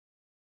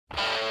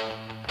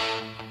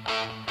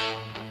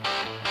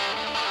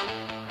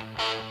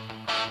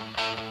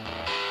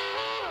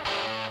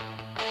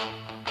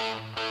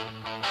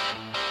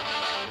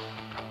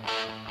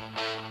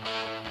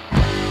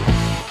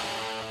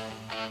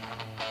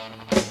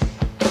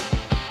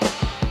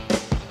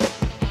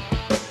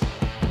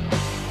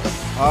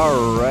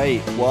All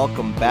right,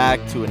 welcome back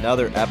to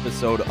another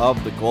episode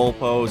of The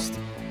Goalpost.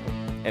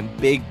 And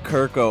Big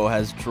Kirko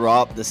has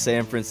dropped the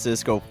San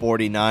Francisco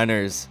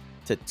 49ers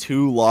to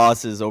 2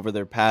 losses over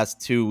their past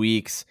 2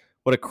 weeks.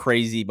 What a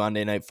crazy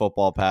Monday Night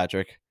Football,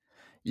 Patrick.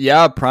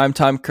 Yeah,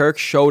 Primetime Kirk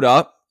showed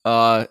up,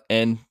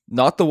 and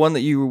not the one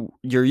that you're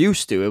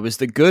used to. It was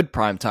the good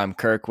Primetime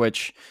Kirk,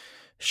 which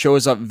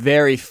shows up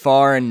very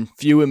far and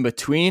few in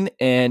between,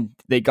 and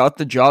they got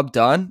the job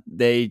done.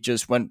 They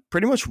just went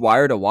pretty much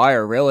wire to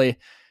wire, really.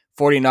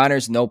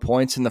 49ers, no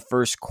points in the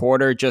first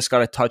quarter, just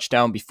got a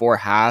touchdown before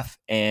half,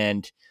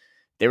 and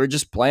they were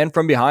just playing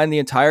from behind the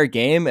entire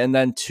game, and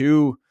then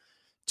two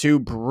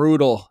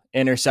brutal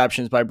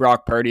interceptions by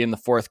Brock Purdy in the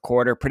fourth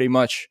quarter pretty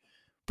much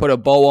put a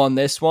bow on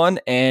this one.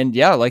 And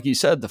yeah, like you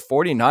said, the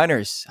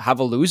 49ers have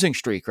a losing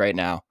streak right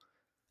now.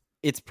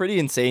 It's pretty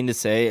insane to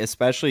say,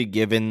 especially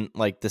given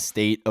like the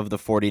state of the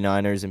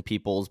 49ers in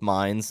people's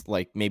minds,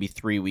 like maybe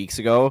 3 weeks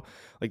ago.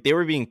 Like they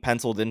were being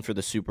penciled in for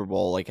the Super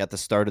Bowl, like at the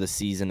start of the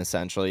season,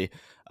 essentially.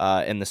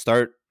 And the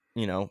start,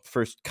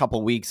 first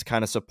couple weeks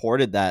kind of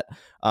supported that.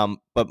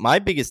 But my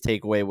biggest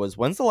takeaway was,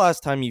 when's the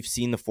last time you've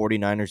seen the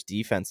 49ers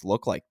defense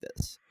look like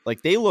this?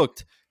 Like they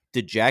looked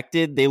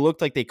dejected. They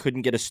looked like they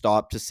couldn't get a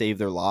stop to save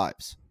their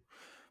lives.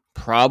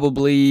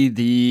 Probably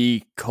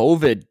the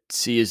COVID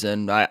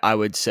season, I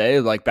would say,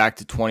 like back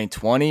to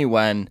 2020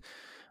 when,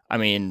 I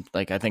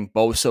think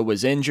Bosa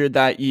was injured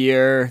that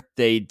year.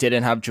 They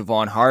didn't have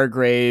Javon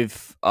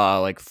Hargrave.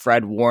 Like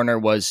Fred Warner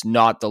was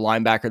not the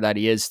linebacker that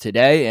he is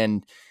today.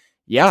 And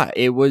yeah,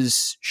 it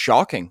was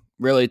shocking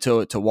really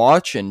to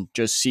watch and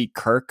just see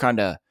Kirk kind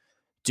of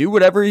do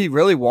whatever he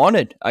really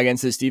wanted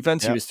against this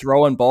defense. Yep. He was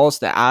throwing balls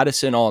to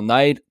Addison all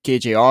night,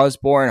 KJ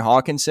Osborne,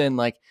 Hawkinson,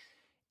 like,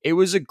 it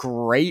was a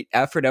great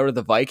effort out of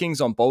the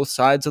Vikings on both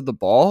sides of the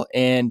ball.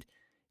 And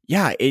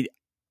yeah,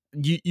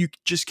 you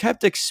just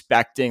kept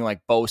expecting like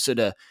Bosa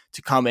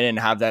to come in and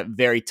have that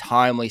very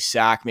timely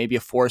sack, maybe a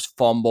forced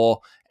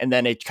fumble, and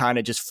then it kind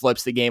of just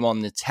flips the game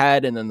on its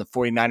head. And then the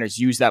 49ers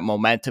use that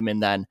momentum.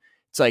 And then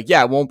it's like,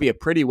 yeah, it won't be a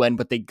pretty win,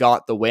 but they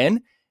got the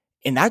win.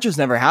 And that just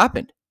never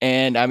happened.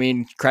 And I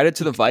mean, credit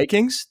to the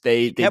Vikings.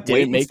 They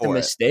didn't make the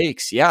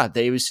mistakes. Yeah,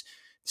 they was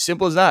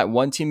simple as that.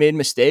 One team made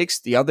mistakes,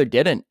 the other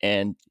didn't.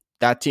 And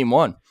that team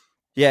won.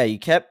 Yeah, you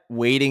kept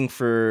waiting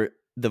for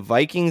the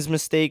Vikings'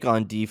 mistake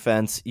on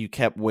defense. You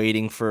kept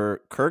waiting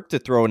for Kirk to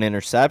throw an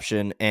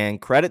interception, and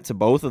credit to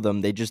both of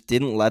them. They just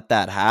didn't let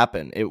that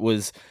happen. It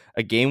was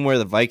a game where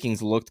the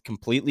Vikings looked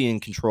completely in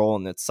control,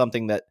 and it's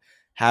something that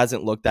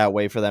hasn't looked that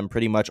way for them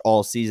pretty much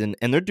all season.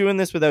 And they're doing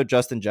this without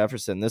Justin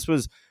Jefferson. This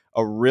was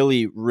a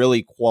really,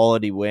 really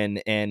quality win,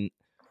 and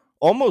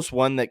almost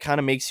one that kind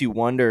of makes you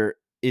wonder,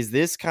 is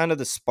this kind of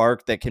the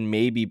spark that can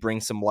maybe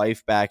bring some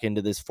life back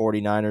into this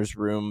 49ers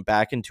room,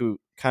 back into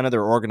kind of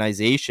their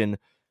organization?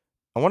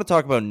 I want to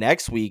talk about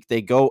next week.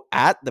 They go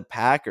at the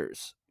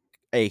Packers,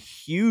 a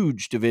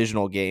huge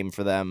divisional game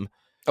for them.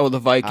 Oh, the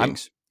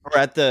Vikings.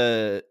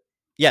 The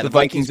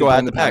Vikings go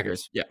at the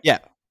Packers.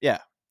 Yeah.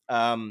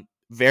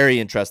 Very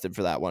interested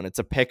for that one. It's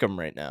a pick 'em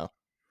right now.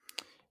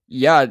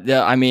 Yeah,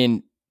 I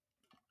mean,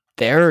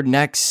 their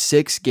next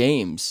 6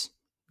 games,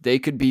 they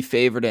could be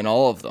favored in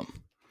all of them.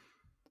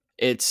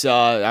 It's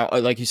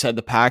like you said,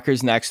 the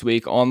Packers next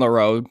week on the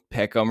road,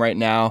 pick them right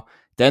now.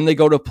 Then they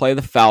go to play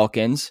the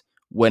Falcons,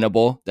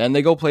 winnable. Then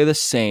they go play the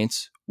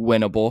Saints,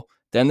 winnable.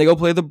 Then they go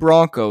play the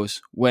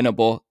Broncos,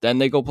 winnable. Then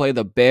they go play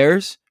the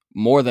Bears,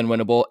 more than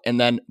winnable. And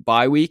then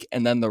bye week,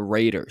 and then the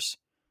Raiders.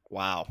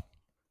 Wow.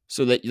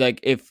 So that, like,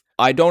 if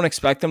I don't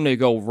expect them to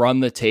go run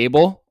the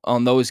table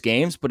on those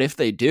games, but if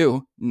they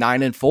do,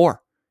 9-4.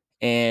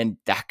 And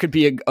that could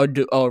be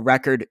a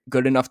record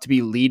good enough to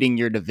be leading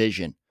your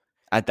division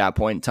at that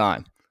point in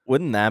time.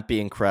 Wouldn't that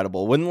be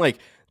incredible? Wouldn't like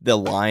the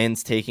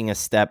Lions taking a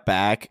step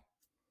back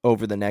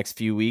over the next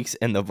few weeks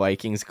and the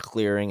Vikings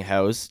clearing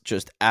house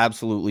just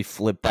absolutely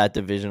flip that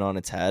division on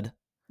its head?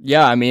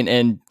 Yeah, I mean,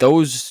 and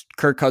those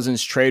Kirk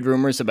Cousins trade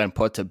rumors have been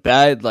put to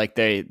bed.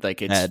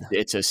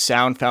 It's a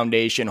sound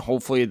foundation.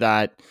 Hopefully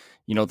that,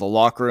 the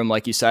locker room,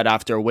 like you said,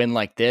 after a win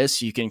like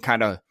this, you can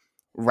kind of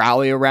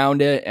rally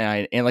around it.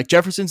 And like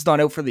Jefferson's not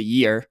out for the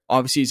year.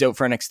 Obviously he's out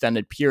for an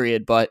extended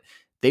period, but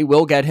they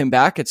will get him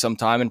back at some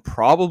time, and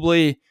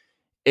probably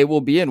it will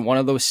be in one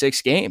of those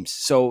 6 games.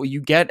 So you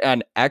get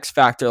an X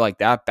factor like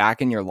that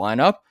back in your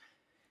lineup.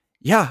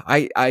 Yeah,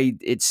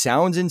 it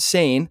sounds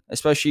insane,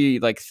 especially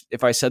like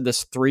if I said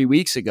this 3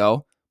 weeks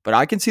ago, but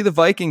I can see the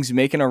Vikings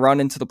making a run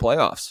into the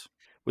playoffs.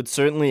 Would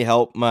certainly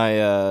help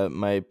my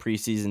my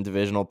preseason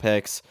divisional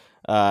picks.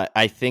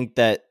 I think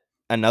that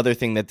another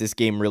thing that this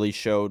game really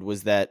showed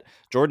was that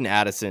Jordan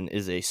Addison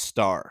is a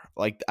star.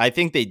 Like, I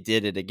think they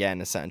did it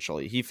again,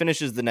 essentially. He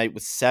finishes the night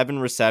with 7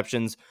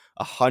 receptions,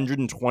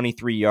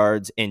 123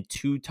 yards, and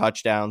 2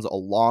 touchdowns, a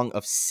long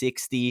of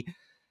 60.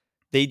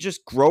 They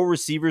just grow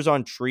receivers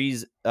on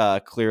trees,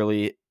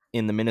 clearly,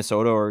 in the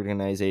Minnesota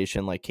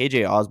organization. Like,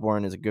 KJ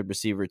Osborne is a good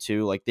receiver,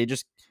 too. Like, they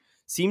just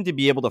seem to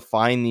be able to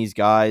find these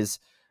guys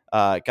who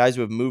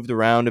have moved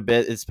around a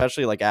bit,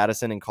 especially like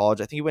Addison in college.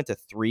 I think he went to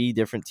 3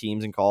 different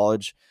teams in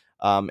college.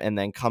 and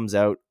then comes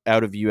out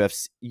of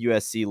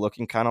USC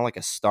looking kind of like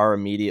a star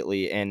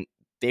immediately. And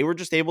they were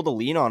just able to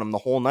lean on him the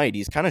whole night.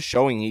 He's kind of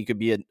showing he could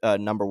be a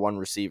number one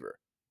receiver.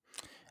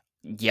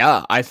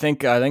 Yeah, I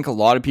think a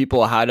lot of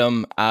people had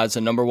him as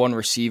a number one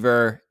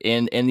receiver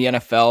in the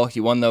NFL.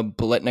 He won the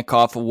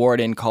Blitnikoff Award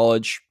in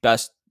college,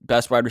 best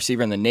wide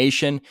receiver in the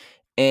nation,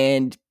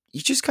 and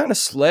he just kind of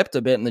slipped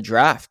a bit in the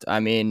draft. I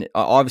mean,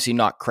 obviously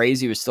not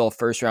crazy; he was still a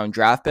first round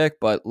draft pick,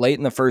 but late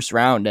in the first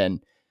round,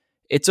 and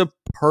it's a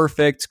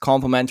perfect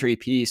complementary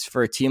piece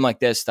for a team like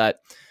this that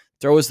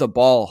throws the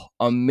ball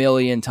a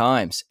million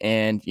times.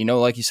 And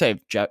like you say,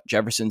 if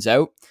Jefferson's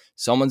out,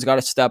 someone's got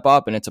to step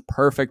up, and it's a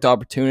perfect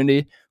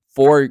opportunity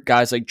for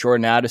guys like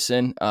Jordan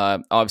Addison.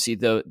 Obviously,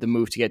 the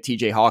move to get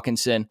TJ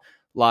Hawkinson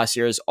last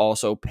year has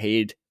also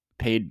paid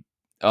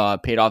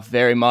off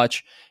very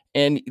much.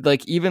 And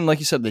even like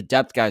you said, the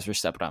depth guys were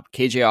stepping up.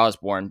 KJ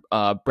Osborne,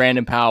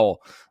 Brandon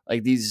Powell,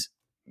 like these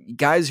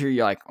guys who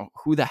you're like, oh,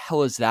 who the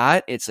hell is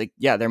that? It's like,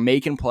 yeah, they're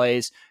making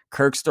plays.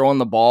 Kirk's throwing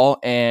the ball,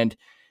 and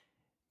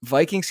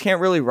Vikings can't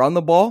really run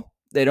the ball.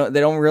 They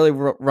don't really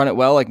run it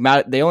well. Like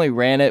they only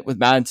ran it with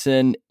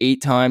Madison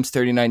 8 times,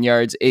 39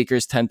 yards,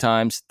 Akers 10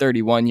 times,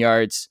 31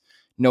 yards,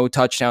 no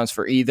touchdowns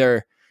for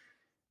either.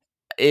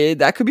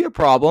 That could be a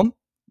problem,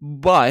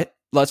 but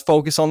let's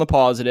focus on the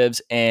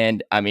positives.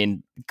 And I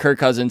mean, Kirk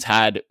Cousins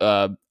had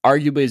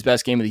arguably his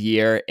best game of the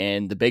year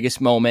and the biggest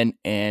moment.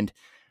 And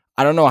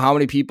I don't know how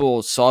many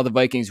people saw the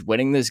Vikings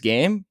winning this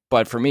game,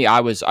 but for me,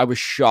 I was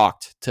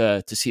shocked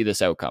to see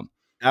this outcome.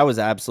 I was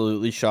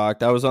absolutely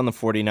shocked. I was on the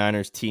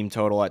 49ers team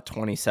total at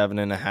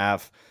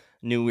 27.5.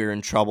 Knew we were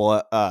in trouble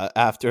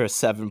after a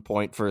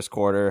 7-point first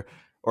quarter,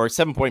 or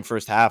 7-point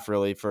first half,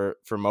 really, for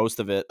most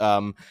of it.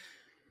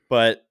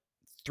 But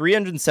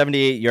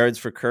 378 yards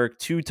for Kirk,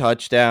 2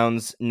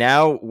 touchdowns.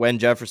 Now, when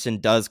Jefferson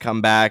does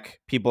come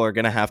back, people are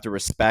going to have to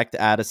respect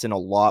Addison a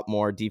lot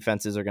more.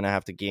 Defenses are going to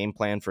have to game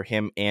plan for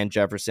him and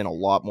Jefferson a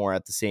lot more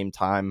at the same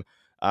time.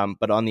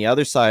 But on the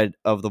other side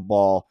of the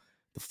ball,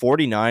 the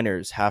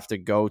 49ers have to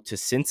go to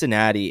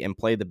Cincinnati and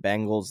play the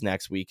Bengals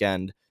next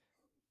weekend.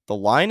 The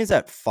line is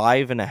at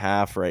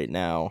 5.5 right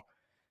now.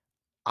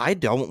 I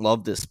don't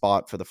love this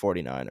spot for the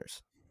 49ers.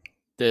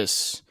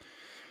 This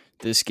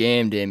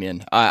game,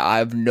 Damien, I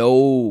have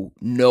no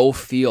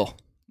feel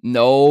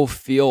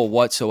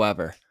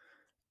whatsoever.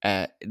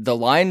 The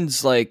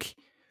line's like,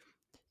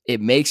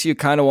 it makes you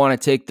kind of want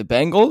to take the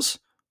Bengals,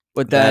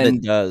 but That it then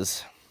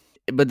does.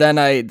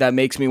 that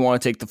makes me want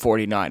to take the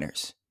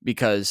 49ers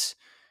because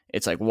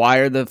it's like, why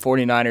are the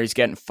 49ers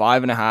getting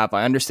 5.5?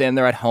 I understand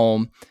they're at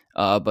home,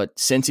 but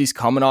since he's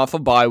coming off a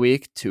bye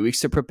week, 2 weeks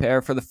to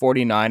prepare for the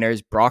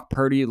 49ers, Brock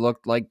Purdy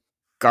looked like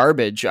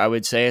garbage, I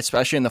would say,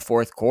 especially in the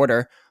fourth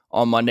quarter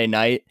on Monday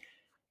night.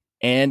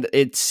 And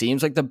it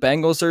seems like the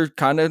Bengals are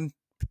kind of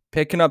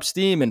picking up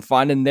steam and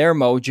finding their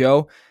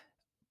mojo.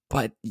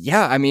 But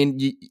yeah, I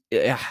mean,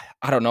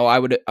 I don't know. I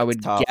would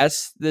Tough.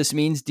 guess this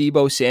means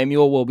Deebo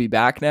Samuel will be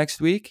back next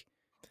week.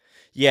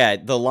 Yeah,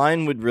 the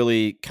line would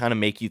really kind of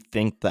make you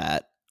think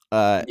that.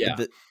 Yeah.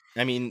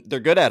 I mean, they're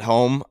good at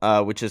home,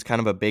 which is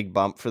kind of a big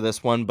bump for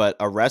this one, but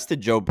a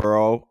rested Joe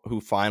Burrow, who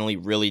finally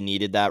really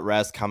needed that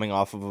rest coming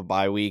off of a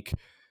bye week,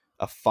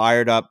 a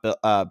fired up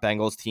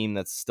Bengals team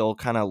that's still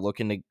kind of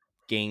looking to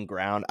gain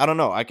ground. I don't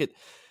know.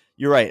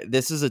 You're right.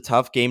 This is a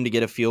tough game to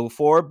get a feel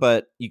for,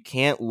 but you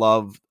can't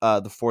love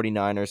the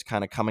 49ers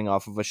kind of coming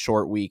off of a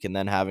short week and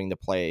then having to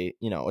play,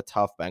 a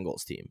tough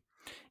Bengals team.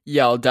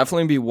 Yeah, I'll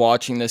definitely be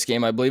watching this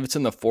game. I believe it's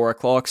in the 4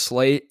 o'clock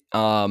slate.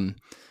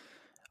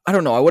 I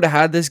don't know. I would have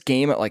had this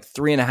game at like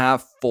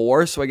 3.5,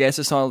 4. So I guess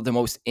it's not the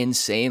most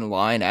insane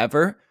line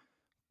ever.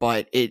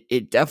 But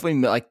it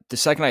definitely, like, the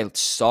second I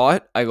saw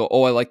it, I go,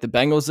 oh, I like the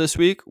Bengals this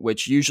week,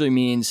 which usually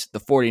means the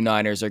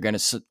 49ers are going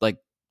to, like,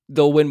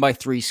 they'll win by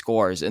 3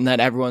 scores. And then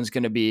everyone's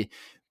going to be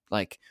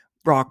like,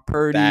 Brock Back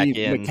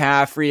Purdy, in.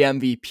 McCaffrey,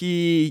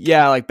 MVP.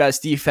 Yeah, like,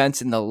 best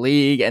defense in the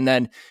league. And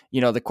then,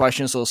 the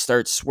questions will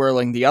start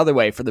swirling the other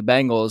way for the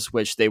Bengals,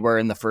 which they were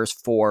in the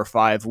first 4 or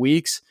 5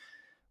 weeks.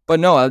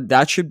 But no,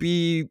 that should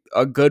be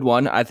a good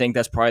one. I think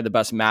that's probably the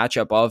best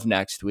matchup of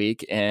next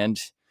week. And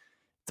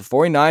the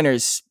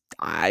 49ers,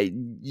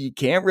 you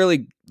can't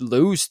really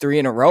lose 3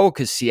 in a row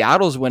because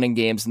Seattle's winning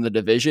games in the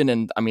division.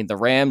 And I mean, the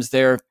Rams,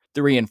 they're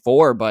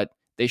 3-4, but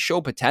they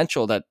show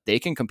potential that they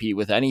can compete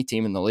with any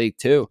team in the league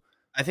too.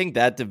 I think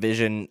that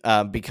division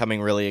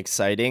becoming really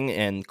exciting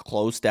and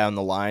close down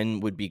the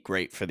line would be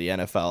great for the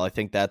NFL. I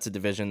think that's a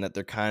division that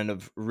they're kind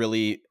of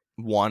really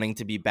wanting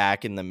to be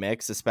back in the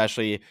mix,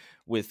 especially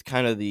with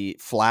kind of the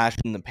flash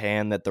in the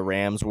pan that the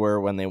Rams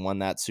were when they won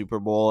that Super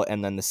Bowl.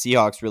 And then the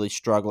Seahawks really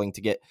struggling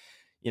to get,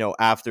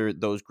 after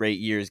those great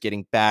years,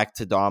 getting back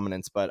to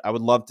dominance. But I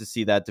would love to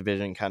see that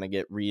division kind of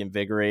get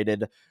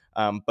reinvigorated.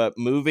 But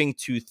moving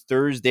to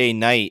Thursday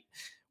night,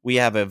 we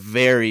have a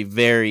very,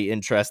 very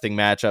interesting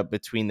matchup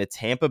between the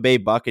Tampa Bay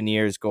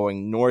Buccaneers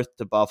going north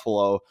to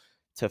Buffalo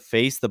to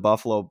face the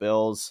Buffalo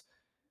Bills.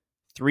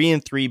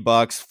 3-3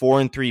 Bucs,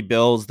 4-3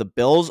 Bills. The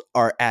Bills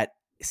are at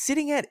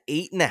sitting at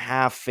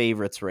 8.5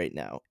 favorites right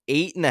now.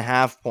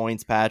 8.5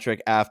 points,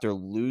 Patrick, after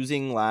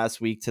losing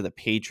last week to the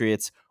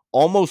Patriots,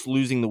 almost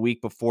losing the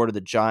week before to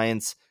the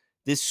Giants.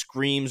 This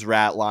screams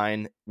rat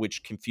line,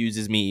 which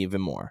confuses me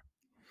even more.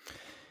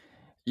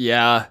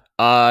 Yeah,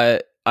 I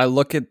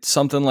look at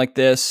something like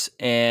this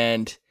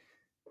and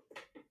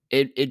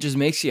it just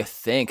makes you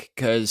think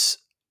because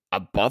a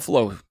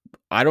Buffalo,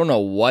 I don't know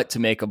what to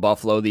make of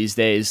Buffalo these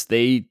days.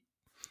 They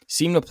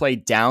seem to play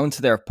down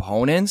to their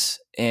opponents,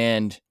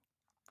 and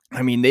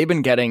I mean they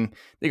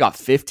got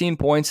 15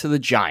 points to the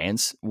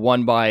Giants,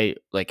 won by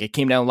like it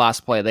came down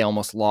last play. They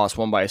almost lost,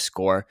 won by a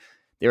score.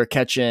 They were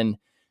catching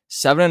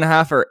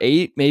 7.5 or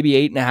 8, maybe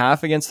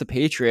 8.5 against the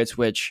Patriots,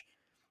 which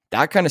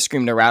that kind of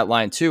screamed a rat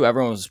line too.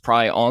 Everyone was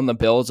probably on the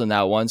Bills in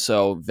that one,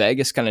 so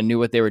Vegas kind of knew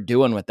what they were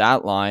doing with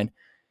that line.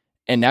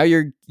 And now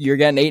you're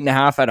getting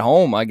 8.5 at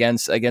home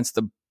against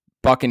the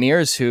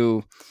Buccaneers,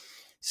 who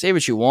say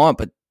what you want,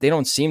 but they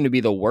don't seem to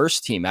be the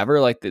worst team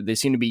ever. Like they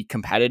seem to be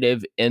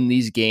competitive in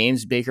these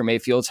games. Baker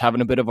Mayfield's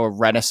having a bit of a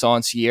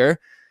renaissance year.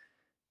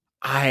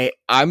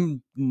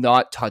 I'm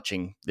not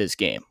touching this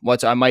game.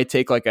 I might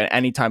take like an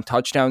anytime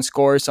touchdown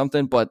score or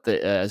something, but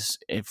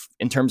if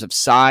in terms of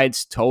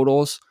sides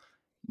totals,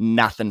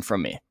 nothing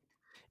from me.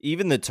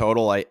 Even the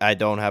total, I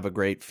don't have a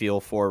great feel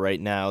for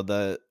right now.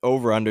 The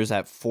over-under's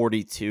at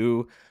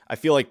 42. I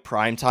feel like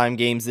primetime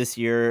games this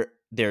year,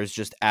 there's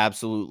just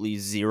absolutely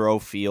zero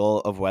feel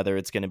of whether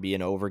it's going to be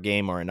an over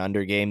game or an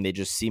under game. They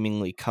just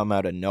seemingly come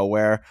out of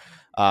nowhere.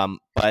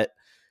 But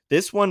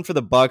this one for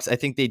the Bucs, I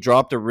think they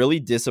dropped a really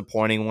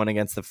disappointing one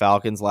against the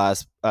Falcons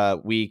last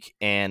week,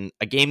 and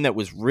a game that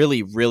was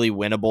really, really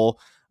winnable,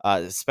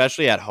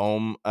 especially at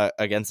home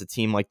against a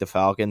team like the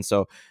Falcons.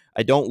 So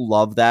I don't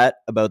love that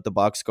about the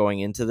Bucs going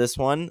into this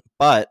one,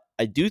 but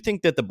I do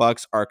think that the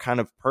Bucs are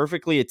kind of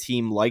perfectly a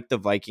team like the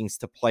Vikings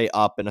to play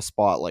up in a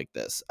spot like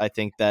this. I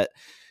think that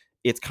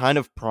it's kind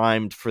of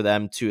primed for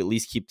them to at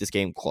least keep this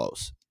game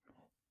close.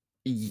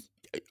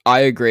 I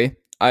agree.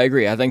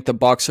 I think the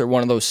Bucs are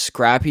one of those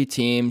scrappy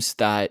teams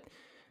that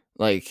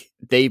like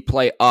they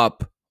play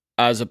up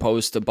as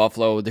opposed to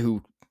Buffalo,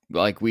 who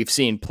like we've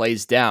seen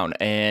plays down.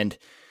 And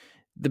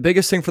the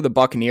biggest thing for the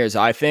Buccaneers,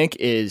 I think,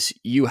 is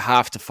you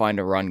have to find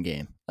a run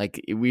game.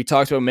 Like we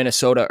talked about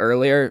Minnesota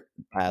earlier.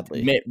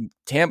 Badly.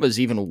 Tampa's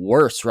even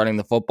worse running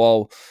the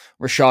football.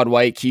 Rashad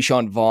White,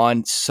 Keyshawn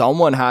Vaughn,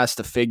 someone has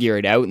to figure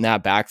it out in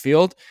that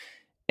backfield.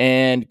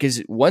 And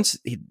because once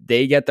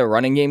they get the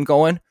running game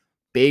going,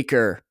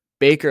 Baker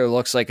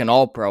looks like an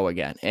all-pro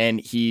again. And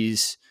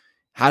he's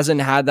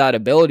hasn't had that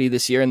ability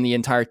this year, and the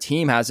entire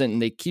team hasn't,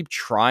 and they keep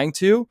trying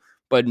to,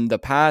 but in the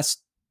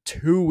past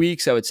 2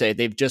 weeks, I would say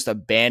they've just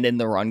abandoned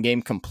the run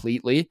game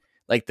completely.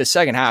 Like the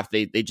second half,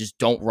 they just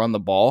don't run the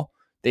ball.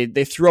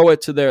 They throw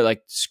it to their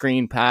like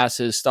screen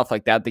passes, stuff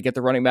like that. They get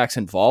the running backs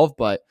involved,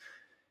 but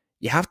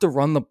you have to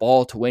run the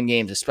ball to win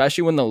games,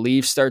 especially when the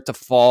leaves start to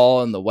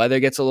fall and the weather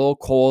gets a little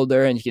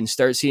colder and you can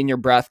start seeing your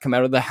breath come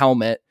out of the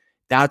helmet.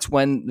 That's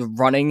when the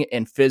running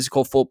and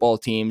physical football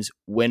teams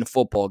win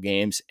football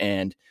games.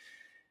 And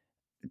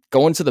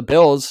going to the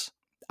Bills,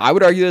 I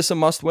would argue this is a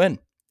must win.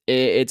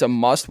 It's a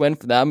must win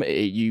for them.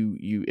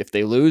 If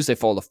they lose, they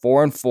fall to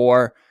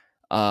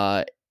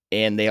 4-4,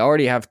 and they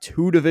already have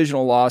 2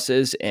 divisional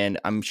losses. And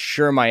I'm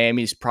sure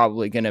Miami's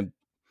probably going to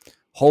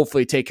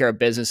hopefully take care of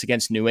business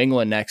against New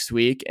England next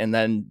week, and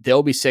then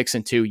they'll be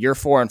 6-2. You're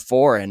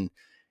 4-4, and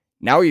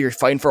now you're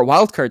fighting for a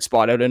wild card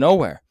spot out of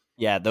nowhere.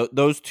 Yeah,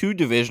 those 2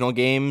 divisional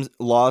games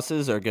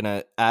losses are going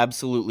to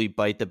absolutely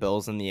bite the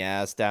Bills in the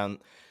ass down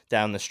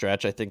the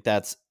stretch. I think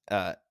that's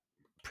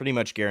pretty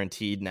much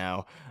guaranteed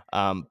now.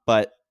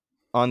 But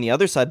on the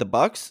other side, the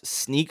Bucs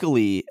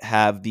sneakily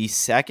have the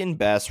second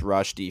best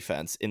rush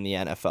defense in the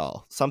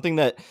NFL. Something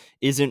that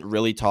isn't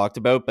really talked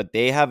about, but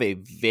they have a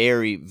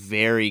very,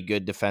 very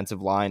good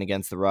defensive line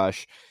against the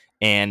rush.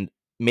 And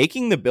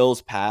making the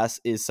Bills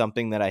pass is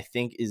something that I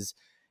think is,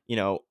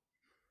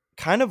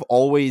 kind of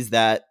always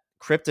that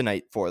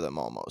kryptonite for them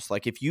almost.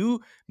 Like if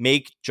you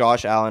make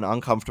Josh Allen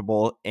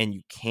uncomfortable and you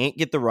can't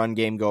get the run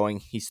game going,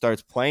 he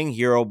starts playing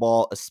hero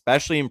ball,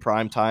 especially in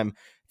prime time.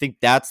 I think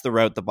that's the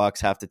route the Bucs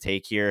have to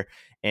take here.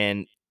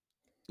 And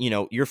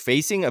you're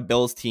facing a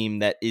Bills team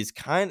that is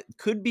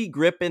could be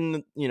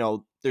gripping,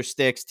 their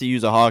sticks, to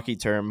use a hockey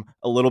term,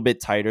 a little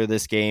bit tighter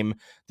this game.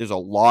 There's a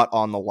lot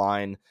on the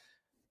line.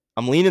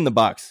 I'm leaning the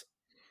Bucs.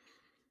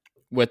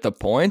 With the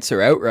points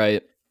or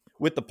outright?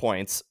 With the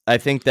points. I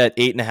think that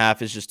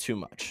 8.5 is just too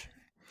much.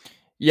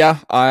 Yeah,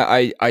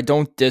 I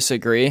don't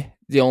disagree.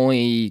 The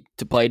only,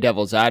 to play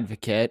devil's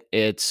advocate,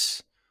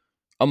 it's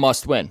a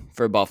must win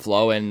for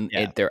Buffalo, and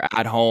they're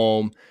at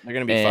home. They're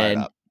going to be fired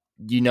up.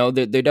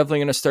 They're definitely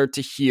going to start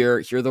to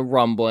hear the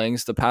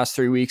rumblings. The past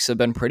 3 weeks have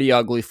been pretty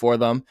ugly for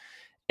them.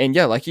 And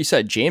yeah, like you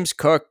said, James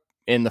Cook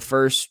in the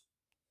first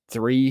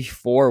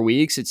 3-4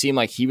 weeks, it seemed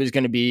like he was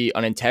going to be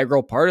an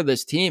integral part of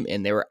this team,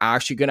 and they were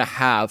actually going to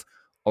have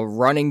a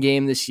running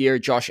game this year.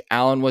 Josh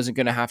Allen wasn't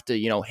going to have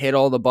to, hit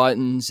all the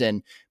buttons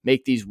and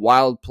make these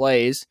wild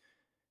plays.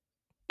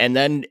 And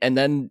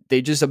then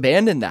they just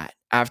abandoned that.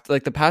 after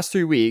like the past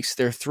 3 weeks,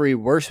 their 3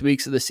 worst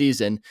weeks of the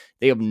season,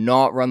 they have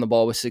not run the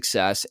ball with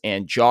success.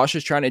 And Josh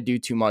is trying to do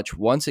too much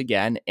once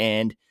again.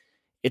 And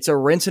it's a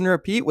rinse and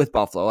repeat with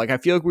Buffalo. Like I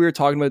feel like we were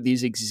talking about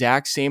these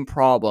exact same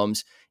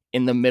problems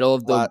in the middle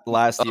of the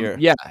Last year.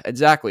 yeah,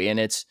 exactly. And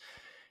it's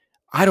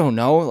I don't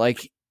know,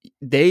 like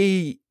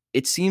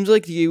it seems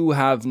like you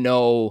have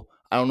no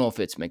I don't know if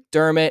it's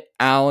McDermott,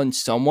 Allen,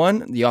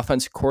 someone, the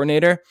offensive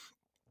coordinator,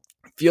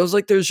 feels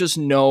like there's just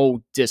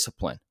no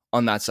discipline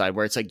on that side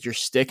where it's like you're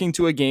sticking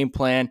to a game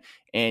plan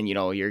and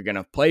you're going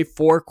to play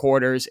 4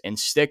 quarters and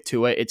stick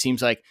to it. It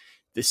seems like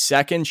the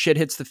second shit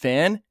hits the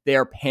fan, they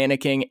are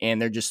panicking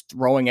and they're just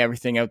throwing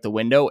everything out the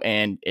window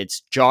and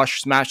it's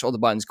Josh, smash all the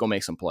buttons, go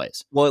make some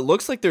plays. Well, it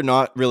looks like they're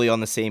not really on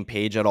the same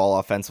page at all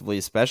offensively,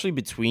 especially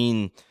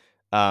between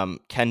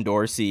Ken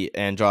Dorsey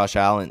and Josh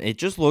Allen. It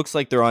just looks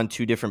like they're on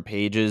two different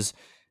pages.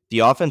 The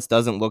offense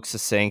doesn't look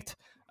succinct.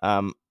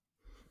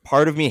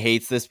 Part of me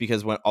hates this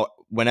because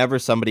whenever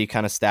somebody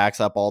kind of stacks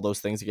up all those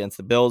things against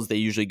the Bills, they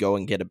usually go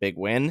and get a big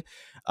win.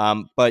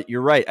 But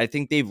you're right. I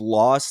think they've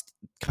lost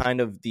kind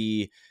of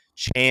the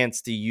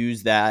chance to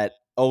use that.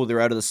 Oh,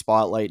 they're out of the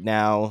spotlight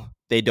now.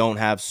 They don't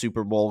have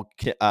Super Bowl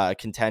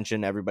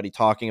contention. Everybody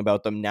talking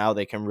about them now.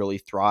 They can really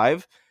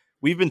thrive.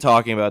 We've been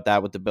talking about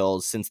that with the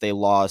Bills since they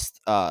lost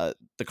the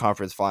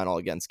conference final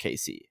against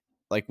KC.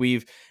 Like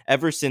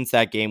ever since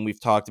that game, we've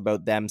talked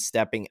about them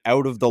stepping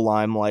out of the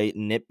limelight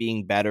and it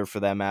being better for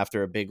them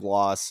after a big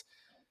loss.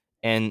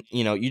 And,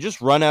 you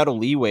just run out of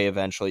leeway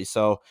eventually.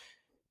 So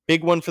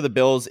big one for the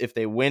Bills. If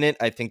they win it,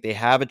 I think they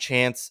have a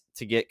chance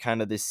to get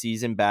kind of this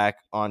season back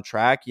on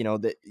track.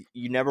 That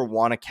you never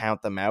want to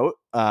count them out.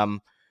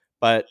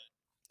 But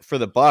for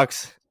the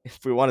Bucs,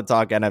 if we want to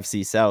talk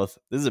NFC South,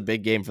 this is a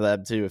big game for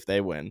them too if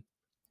they win.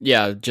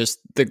 Yeah, just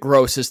the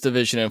grossest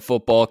division in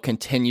football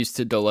continues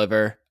to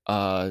deliver.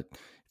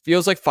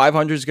 Feels like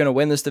 500 is going to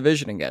win this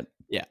division again.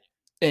 Yeah.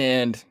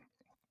 And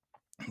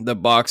the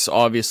Bucs,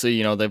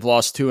 obviously, they've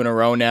lost 2 in a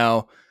row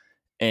now.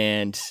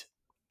 And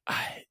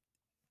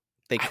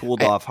they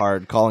cooled off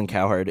hard. Colin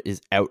Cowherd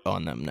is out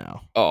on them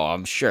now. Oh,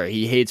 I'm sure.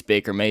 He hates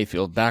Baker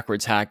Mayfield,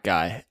 backwards hat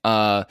guy.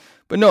 But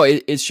no,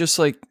 it's just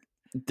like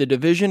the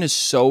division is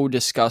so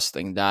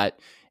disgusting that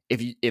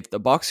if the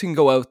Bucs can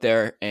go out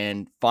there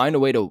and find a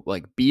way to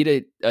like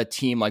beat a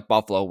team like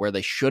Buffalo where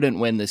they shouldn't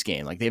win this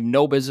game, like they have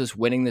no business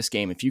winning this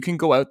game. If you can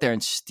go out there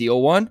and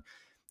steal one,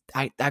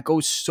 that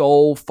goes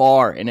so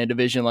far in a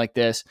division like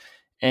this.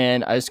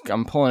 And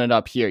I'm pulling it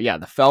up here. Yeah,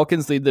 the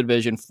Falcons lead the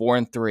division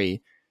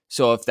 4-3.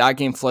 So if that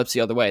game flips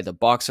the other way, the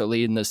Bucs are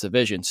leading this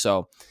division.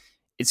 So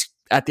it's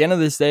at the end of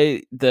this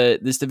day,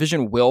 this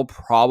division will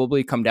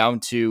probably come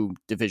down to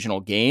divisional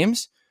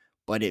games.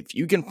 But if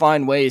you can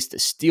find ways to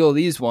steal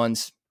these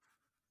ones,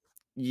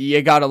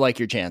 you got to like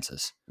your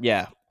chances.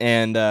 Yeah.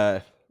 And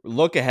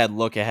look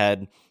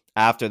ahead.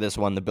 After this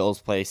one, the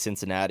Bills play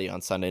Cincinnati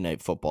on Sunday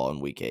Night Football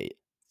in Week 8.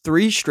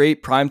 3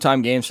 straight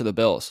primetime games for the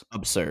Bills.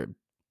 Absurd.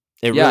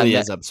 It really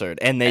is absurd.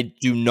 And they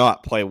do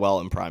not play well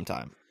in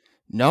primetime.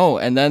 No,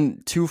 and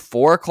then 2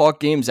 4 o'clock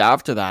games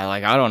after that.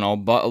 Like I don't know,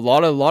 but a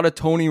lot of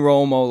Tony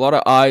Romo, a lot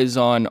of eyes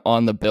on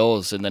the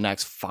Bills in the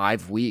next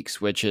 5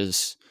 weeks, which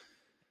is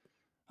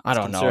I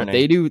don't know.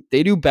 They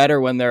do better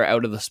when they're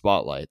out of the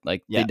spotlight.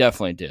 Like they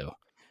definitely do.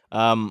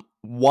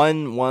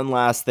 One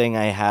last thing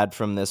I had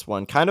from this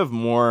one, kind of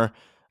more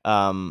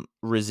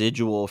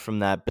residual from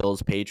that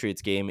Bills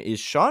Patriots game, is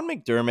Sean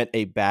McDermott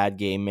a bad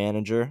game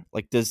manager?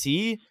 Like, does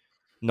he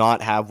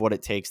not have what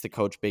it takes to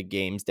coach big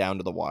games down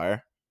to the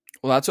wire?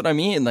 Well, that's what I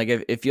mean. Like,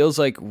 it feels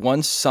like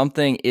once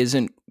something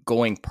isn't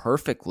going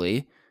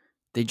perfectly,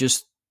 they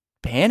just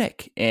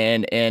panic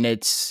and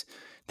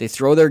they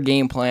throw their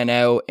game plan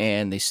out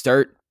and they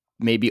start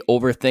maybe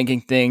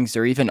overthinking things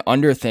or even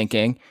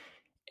underthinking.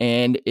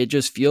 And it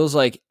just feels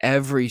like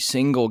every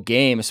single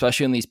game,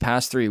 especially in these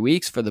past 3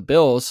 weeks for the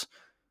Bills,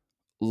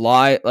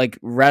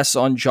 rests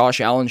on Josh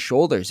Allen's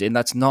shoulders. And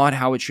that's not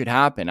how it should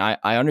happen. I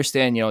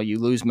understand, you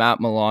lose Matt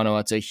Milano.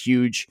 It's a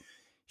huge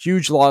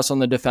loss on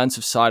the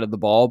defensive side of the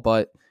ball,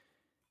 but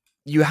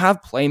you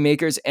have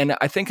playmakers. And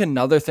I think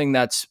another thing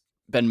that's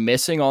been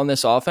missing on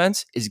this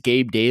offense is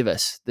Gabe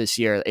Davis this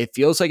year. It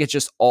feels like it's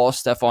just all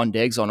Stephon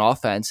Diggs on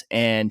offense,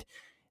 and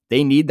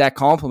they need that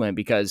complement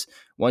because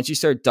once you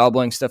start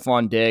doubling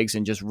Stephon Diggs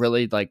and just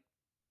really like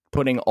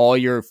putting all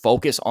your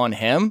focus on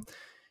him,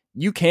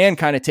 you can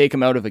kind of take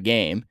him out of a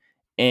game,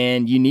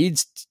 and you need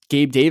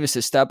Gabe Davis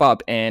to step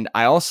up. And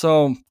I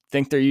also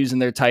think they're using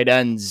their tight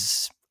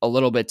ends a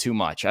little bit too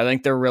much. I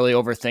think they're really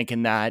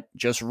overthinking that.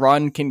 Just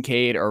run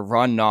Kincaid or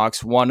run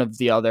Knox, one of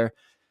the other.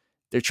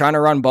 They're trying to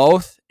run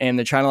both, and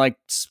they're trying to like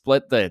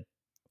split the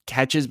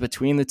catches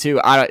between the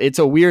two. It's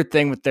a weird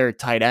thing with their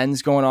tight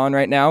ends going on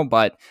right now,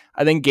 but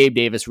I think Gabe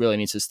Davis really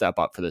needs to step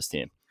up for this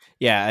team.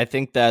 Yeah, I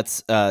think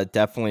that's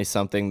definitely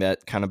something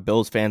that kind of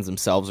Bills fans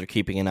themselves are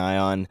keeping an eye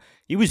on.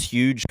 He was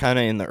huge kind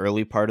of in the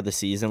early part of the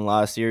season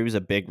last year. He was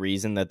a big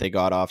reason that they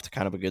got off to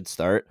kind of a good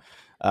start.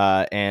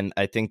 And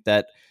I think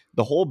that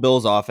the whole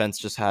Bills offense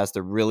just has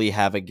to really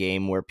have a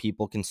game where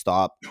people can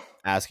stop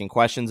asking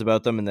questions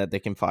about them and that they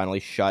can finally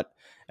shut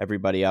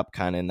everybody up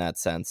kind of in that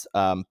sense.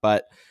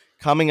 But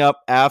coming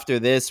up after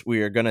this,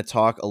 we are going to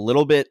talk a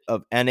little bit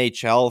of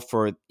NHL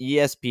for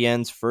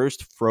ESPN's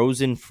first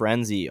Frozen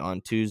Frenzy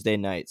on Tuesday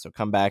night. So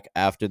come back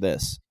after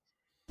this.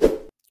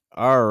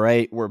 All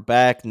right, we're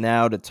back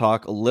now to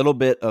talk a little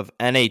bit of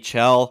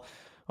NHL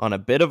on a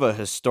bit of a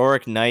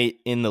historic night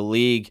in the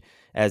league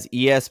as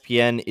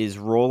ESPN is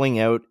rolling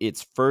out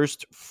its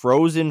first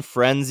Frozen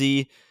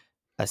Frenzy,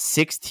 a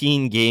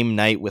 16-game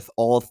night with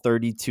all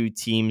 32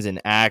 teams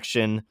in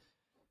action.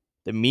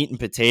 The meat and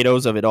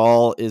potatoes of it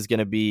all is going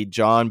to be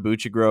John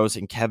Buchagros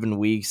and Kevin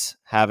Weeks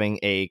having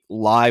a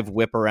live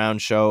whip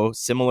around show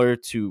similar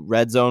to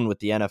Red Zone with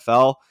the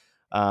NFL,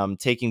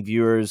 taking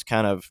viewers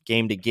kind of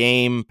game to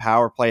game,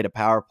 power play to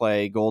power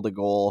play, goal to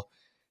goal.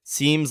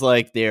 Seems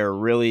like they're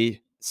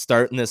really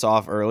starting this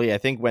off early. I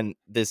think when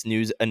this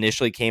news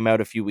initially came out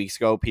a few weeks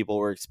ago, people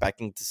were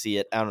expecting to see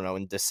it, I don't know,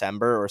 in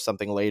December or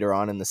something later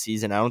on in the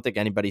season. I don't think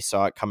anybody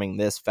saw it coming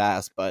this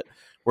fast, but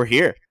we're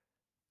here.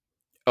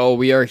 Oh,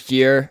 we are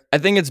here. I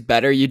think it's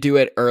better you do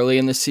it early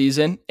in the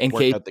season in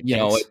Work case out the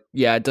kinks.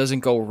 it doesn't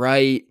go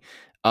right.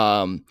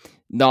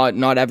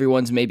 Not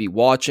everyone's maybe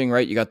watching,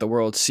 right? You got the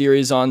World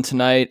Series on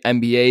tonight.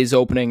 NBA is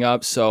opening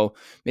up, so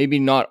maybe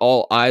not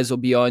all eyes will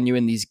be on you,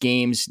 and these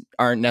games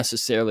aren't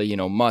necessarily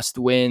must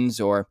wins,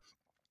 or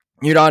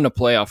you're not in a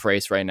playoff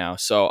race right now.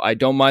 So I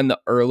don't mind the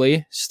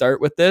early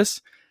start with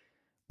this,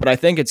 but I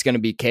think it's going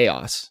to be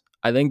chaos.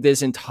 I think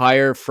this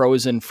entire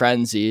Frozen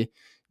Frenzy,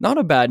 not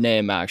a bad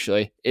name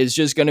actually, is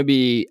just going to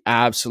be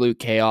absolute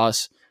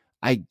chaos.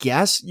 I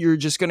guess they're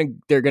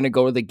going to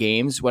go to the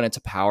games when it's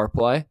a power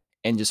play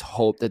and just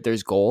hope that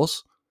there's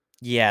goals.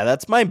 Yeah,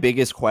 that's my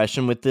biggest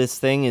question with this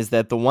thing is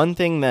that the one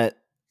thing that,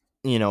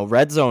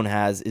 Red Zone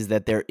has is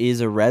that there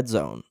is a red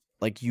zone.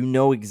 Like,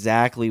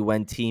 exactly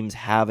when teams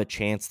have a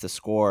chance to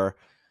score.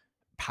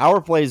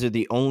 Power plays are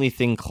the only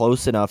thing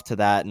close enough to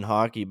that in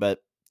hockey, but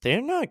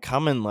they're not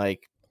coming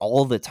like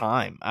all the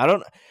time.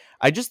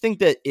 I just think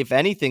that if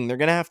anything, they're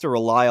going to have to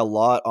rely a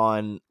lot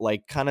on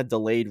like kind of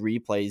delayed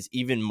replays,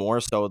 even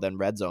more so than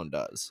Red Zone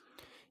does.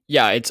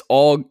 Yeah, it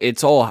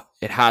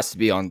has to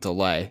be on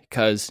delay,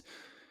 because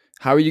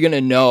how are you going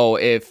to know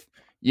if,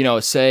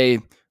 say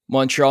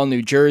Montreal,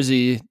 New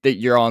Jersey, that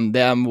you're on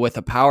them with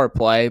a power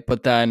play,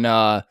 but then,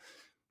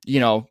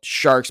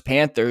 Sharks,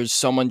 Panthers,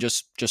 someone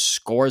just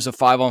scores a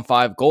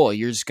 5-on-5 goal.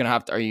 You're just going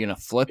to are you going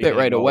to flip You're it going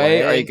to right go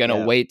away? Are you away. going to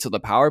Yeah. wait till the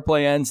power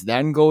play ends,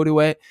 then go to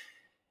it?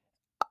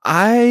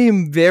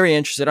 I'm very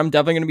interested. I'm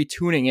definitely going to be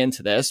tuning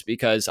into this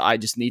because I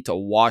just need to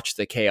watch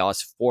the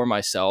chaos for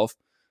myself.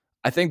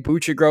 I think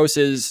Buchagros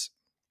is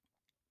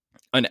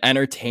an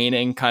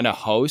entertaining kind of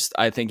host.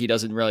 I think he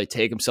doesn't really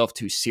take himself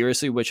too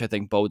seriously, which I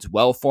think bodes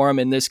well for him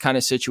in this kind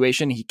of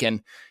situation. He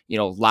can,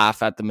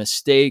 laugh at the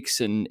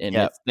mistakes and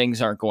if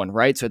things aren't going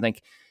right. So I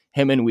think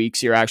him and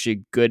Weeks are actually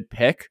a good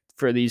pick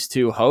for these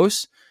two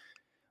hosts.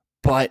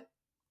 But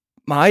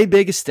my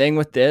biggest thing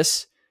with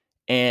this,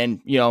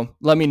 and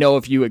let me know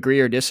if you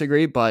agree or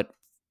disagree, but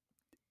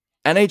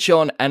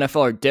NHL and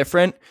NFL are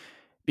different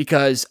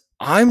because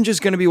I'm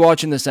just going to be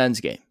watching the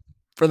Sens game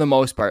for the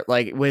most part.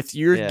 Like, with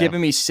you're giving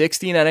me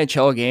 16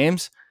 NHL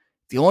games,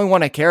 the only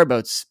one I care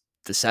about is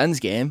the Sens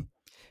game.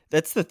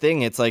 That's the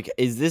thing. It's like,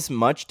 is this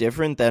much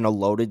different than a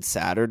loaded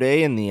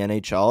Saturday in the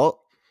NHL?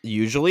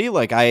 Usually,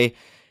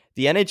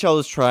 the NHL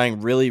is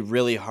trying really,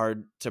 really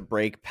hard to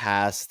break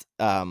past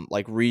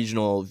like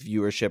regional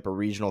viewership or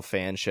regional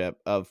fanship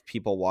of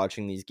people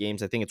watching these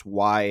games. I think it's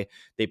why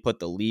they put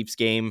the Leafs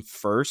game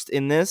first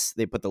in this.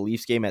 They put the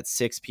Leafs game at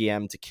 6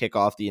 p.m. to kick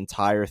off the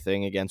entire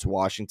thing against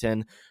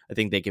Washington. I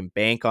think they can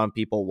bank on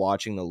people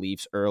watching the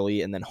Leafs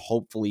early and then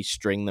hopefully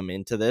string them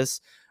into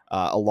this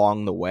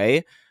along the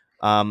way.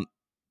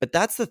 But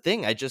that's the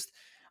thing.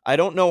 I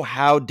don't know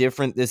how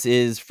different this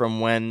is from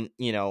when,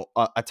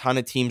 a ton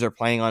of teams are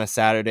playing on a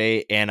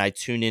Saturday and I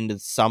tune into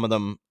some of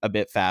them a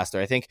bit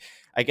faster.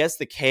 I guess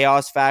the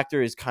chaos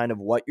factor is kind of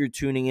what you're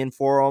tuning in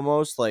for,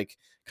 almost like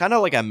kind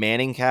of like a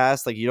Manning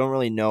cast. Like, you don't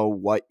really know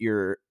what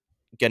you're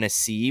going to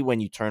see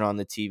when you turn on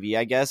the TV,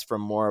 I guess,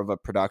 from more of a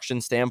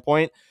production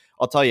standpoint.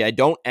 I'll tell you, I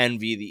don't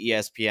envy the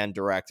ESPN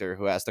director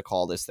who has to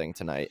call this thing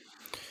tonight.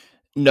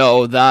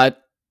 No,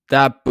 that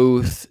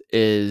booth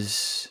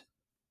is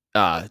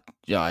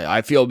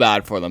I feel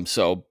bad for them.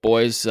 So,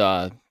 boys,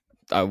 I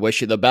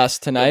wish you the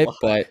best tonight,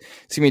 but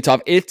it's gonna be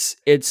tough.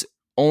 It's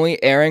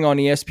only airing on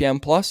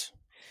ESPN Plus.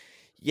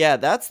 Yeah,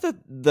 that's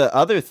the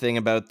other thing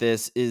about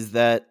this is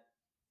that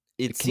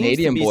it seems to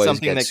Canadian be boys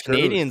something get that screwed.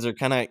 Canadians are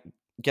kind of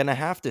gonna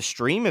have to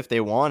stream if they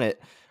want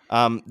it.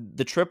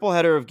 The triple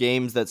header of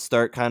games that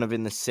start kind of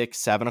in the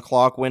 6-7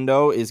 o'clock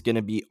window is going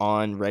to be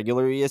on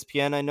regular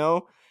ESPN. I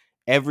know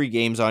every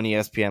game's on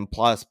ESPN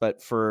Plus,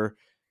 but for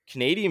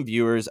Canadian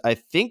viewers, I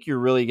think you're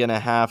really going to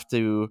have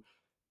to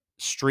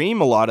stream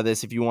a lot of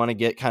this if you want to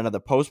get kind of the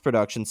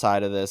post-production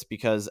side of this,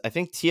 because I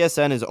think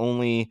TSN is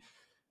only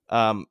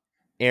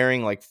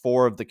airing like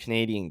 4 of the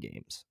Canadian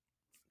games.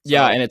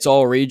 Yeah, So and it's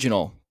all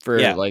regional for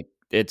like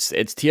it's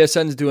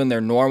TSN's doing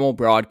their normal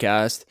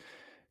broadcast.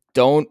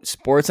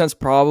 Sportsnet's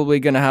probably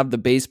going to have the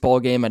baseball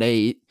game at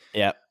 8.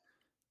 Yeah.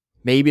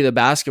 maybe the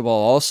basketball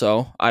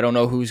also. I don't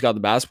know who's got the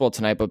basketball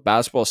tonight, but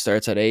basketball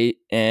starts at 8.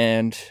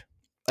 And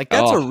Like,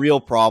 that's oh, a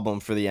real problem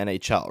for the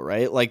NHL,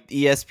 right? Like,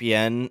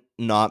 ESPN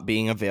not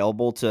being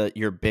available to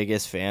your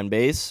biggest fan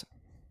base.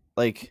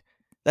 Like,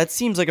 that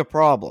seems like a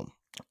problem.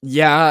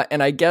 yeah.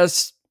 And I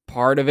guess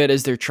part of it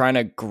is they're trying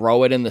to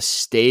grow it in the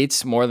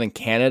States more than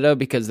Canada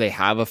because they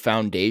have a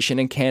foundation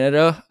in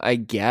Canada, I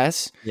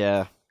guess.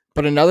 Yeah.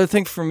 But another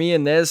thing for me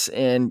in this,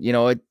 and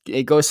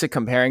it goes to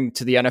comparing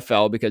to the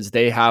NFL because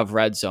they have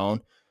red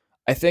zone.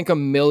 I think a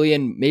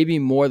million, maybe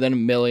more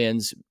than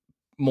millions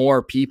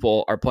more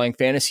people are playing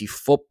fantasy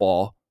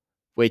football,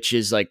 which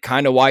is like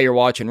kind of why you're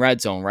watching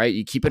red zone, right?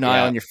 You keep an eye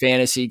Yeah. on your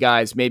fantasy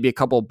guys, maybe a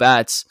couple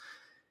bets.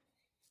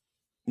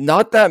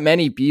 Not that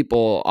many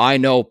people I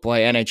know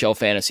play NHL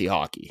fantasy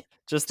hockey.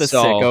 Just the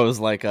So sickos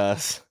like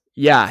us.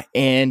 yeah,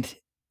 and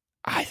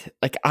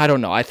I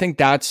don't know. I think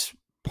that's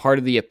part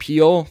of the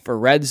appeal for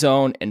red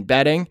zone and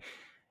betting.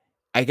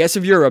 I guess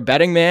if you're a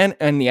betting man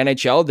in the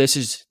NHL, this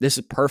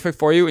is perfect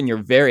for you and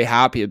you're very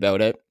happy about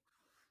it.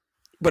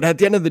 But at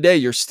the end of the day,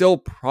 you're still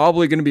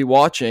probably going to be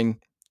watching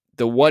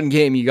the one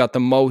game you got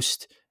the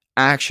most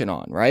action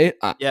on, right?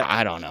 I, Yeah.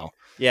 I don't know.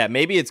 Yeah,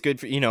 maybe it's good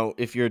for,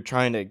 if you're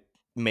trying to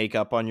make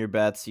up on your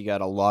bets, you got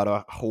a lot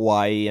of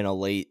Hawaii in a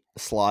late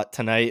slot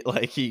tonight.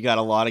 Like, you got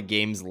a lot of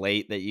games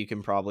late that you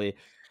can probably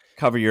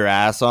cover your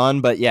ass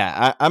on. But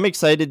yeah, I'm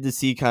excited to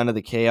see kind of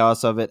the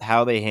chaos of it,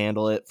 how they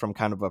handle it from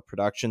kind of a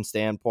production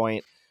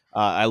standpoint.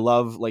 I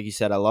love, like you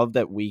said, I love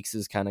that Weeks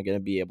is kind of going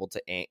to be able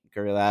to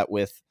anchor that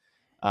with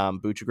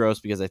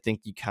Buccigross, because I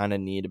think you kind of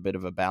need a bit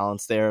of a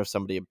balance there of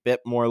somebody a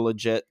bit more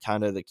legit,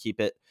 kind of to keep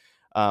it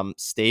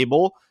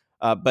stable.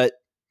 But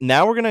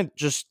now we're going to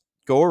just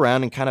go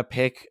around and kind of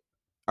pick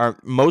our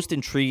most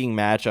intriguing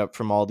matchup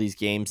from all these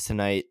games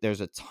tonight.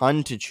 There's a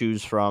ton to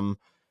choose from,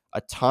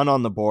 a ton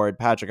on the board.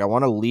 Patrick, I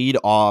want to lead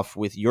off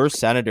with your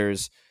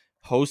Senators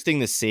hosting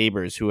the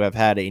Sabres, who have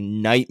had a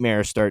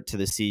nightmare start to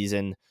the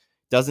season.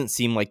 Doesn't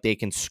seem like they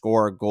can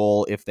score a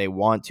goal if they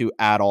want to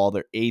at all.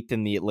 They're 8th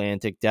in the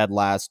Atlantic, dead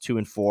last,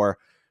 2-4.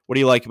 What do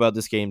you like about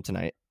this game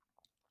tonight?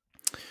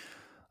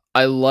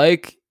 I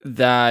like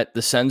that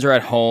the Sens are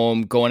at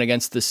home going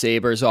against the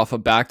Sabres off a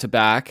back to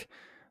back.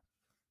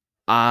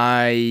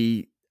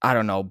 I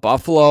don't know.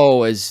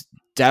 Buffalo is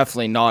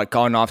definitely not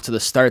gone off to the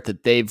start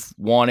that they've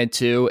wanted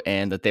to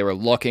and that they were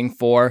looking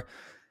for.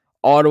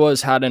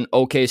 Ottawa's had an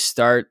okay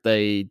start.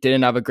 They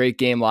didn't have a great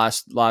game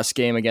last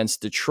game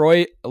against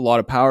Detroit. A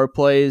lot of power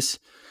plays.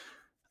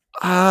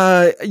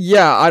 Yeah,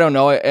 I don't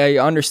know. I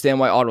understand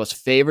why Ottawa's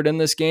favored in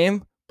this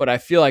game, but I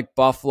feel like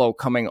Buffalo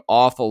coming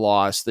off a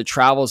loss, the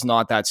travel's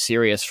not that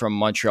serious from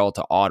Montreal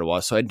to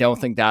Ottawa, so I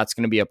don't think that's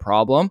going to be a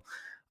problem.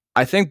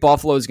 I think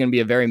Buffalo is going to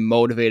be a very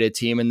motivated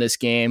team in this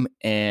game,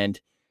 and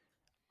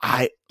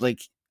I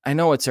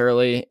know it's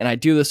early, and I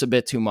do this a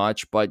bit too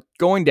much, but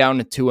going down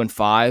to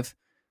 2-5,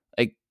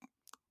 like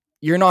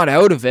you're not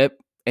out of it,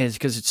 is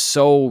because it's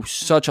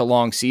such a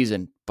long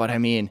season. But I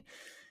mean,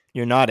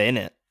 You're not in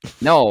it.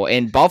 no,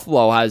 and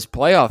Buffalo has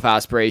playoff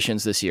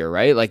aspirations this year,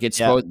 right? Like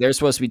Yeah. they're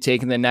supposed to be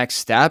taking the next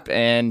step,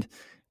 and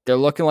they're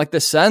looking like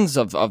the Sens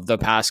of the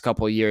past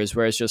couple of years,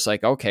 where it's just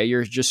like, okay,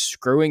 you're just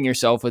screwing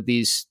yourself with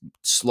these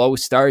slow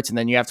starts, and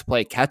then you have to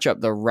play catch up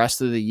the rest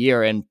of the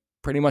year and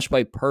pretty much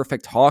play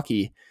perfect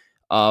hockey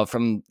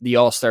from the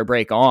All Star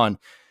break on.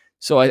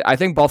 So I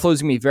think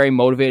Buffalo's gonna be very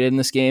motivated in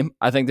this game.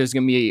 I think there's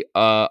gonna be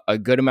a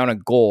good amount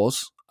of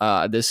goals.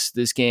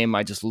 This game,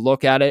 I just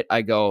look at it,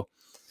 I go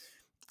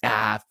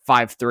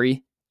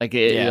 5-3.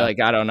 Yeah.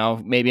 Like I don't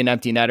know, maybe an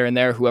empty netter in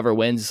there. Whoever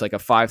wins is like a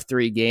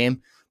 5-3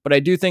 game. But I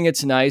do think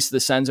it's nice. The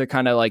Sens are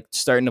kind of like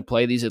starting to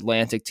play these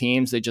Atlantic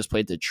teams. They just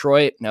played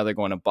Detroit. Now they're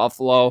going to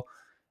Buffalo.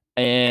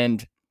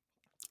 And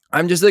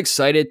I'm just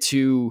excited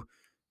to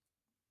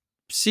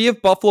see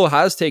if Buffalo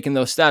has taken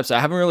those steps.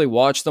 I haven't really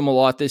watched them a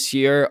lot this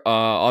year.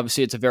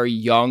 Obviously, it's a very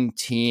young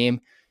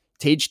team.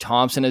 Tage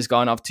Thompson has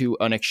gone off to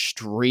an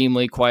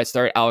extremely quiet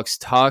start. Alex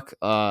Tuck,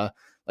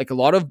 like a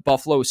lot of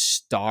Buffalo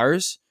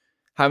stars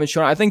haven't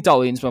shown. I think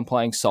Dahlin's been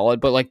playing solid,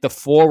 but like the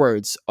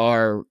forwards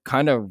are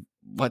kind of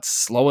what's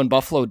slowing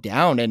Buffalo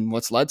down and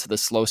what's led to the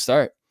slow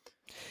start.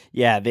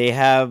 Yeah, they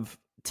have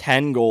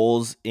 10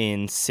 goals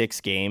in 6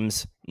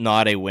 games.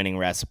 Not a winning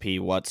recipe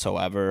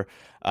whatsoever.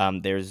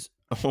 There's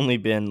only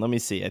been, let me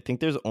see, I think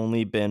there's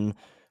only been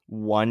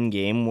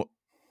 2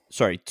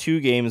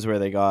 games where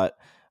they got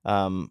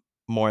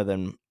more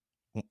than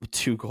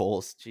 2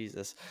 goals.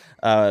 Jesus.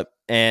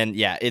 And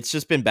yeah, it's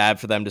just been bad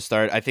for them to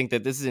start. I think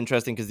that this is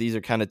interesting because these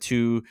are kind of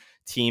two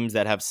teams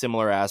that have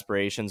similar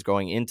aspirations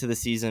going into the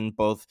season.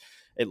 Both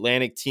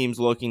Atlantic teams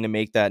looking to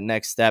make that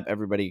next step,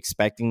 everybody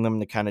expecting them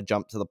to kind of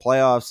jump to the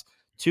playoffs.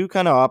 Two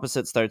kind of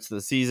opposite starts to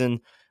the season.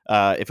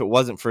 If it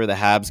wasn't for the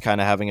Habs kind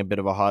of having a bit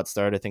of a hot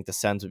start, I think the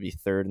Sens would be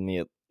third in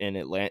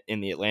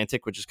the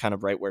Atlantic, which is kind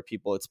of right where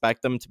people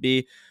expect them to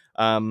be.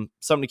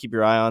 Something to keep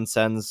your eye on.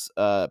 Sens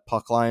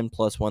puck line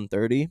plus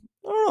 130.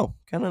 I don't know,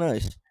 kind of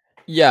nice.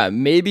 Yeah,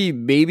 maybe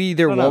I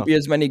there don't won't know. be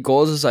as many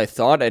goals as I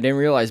thought. I didn't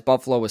realize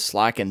Buffalo was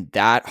slacking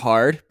that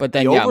hard. But The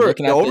then yeah, I'm over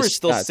looking the at over is this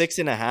still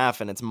stats.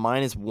 6.5, and it's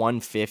minus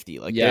 150.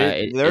 Like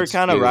Yeah, they're it's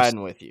kind of juiced.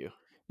 riding with you.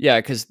 Yeah,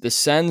 because the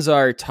Sens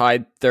are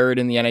tied third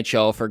in the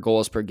NHL for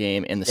goals per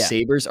game, and the Yeah.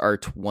 Sabres are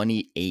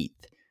 28th.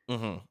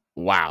 Hmm.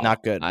 Wow.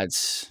 Not good.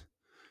 That's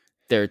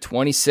their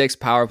 26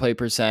 power play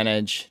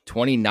percentage,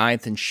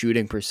 29th in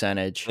shooting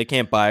percentage. They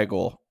can't buy a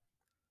goal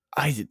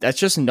That's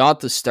just not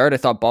the start I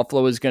thought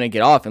Buffalo was going to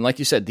get off. And like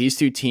you said, these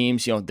two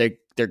teams,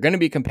 they're going to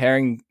be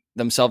comparing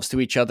themselves to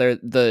each other.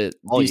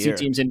 all These two year.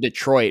 teams in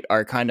Detroit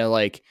are kind of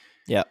like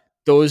Yeah.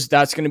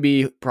 that's going to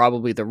be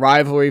probably the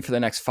rivalry for the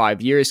next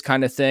 5 years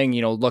kind of thing,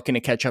 looking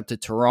to catch up to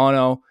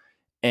Toronto.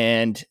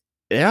 And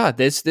yeah,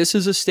 this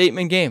is a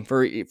statement game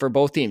for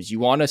both teams. You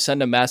want to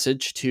send a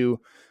message to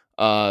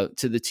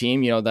the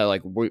team, that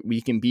like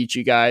we can beat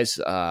you guys,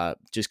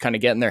 just kind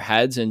of get in their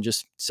heads and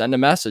just send a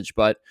message.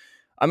 But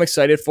I'm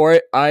excited for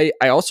it. I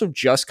also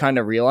just kind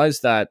of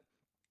realized that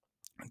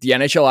the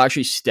NHL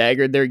actually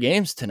staggered their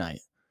games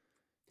tonight.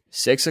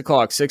 6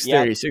 o'clock, Yeah.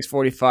 6:30,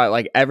 6:45,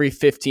 like every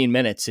 15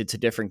 minutes, it's a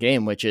different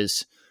game, which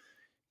is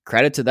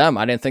credit to them.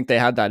 I didn't think they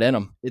had that in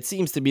them. It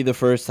seems to be the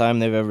first time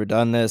they've ever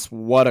done this.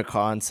 What a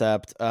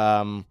concept.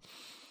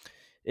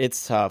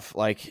 It's tough.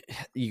 Like,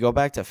 you go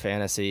back to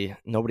fantasy,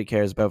 nobody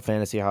cares about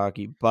fantasy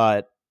hockey,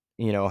 but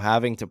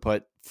having to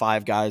put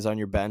 5 guys on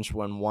your bench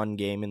when one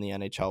game in the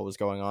NHL was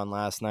going on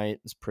last night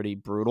is pretty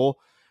brutal.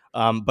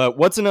 But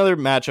what's another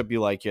matchup you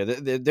like here?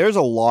 There's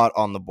a lot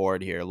on the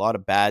board here. A lot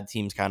of bad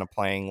teams kind of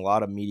playing, a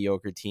lot of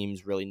mediocre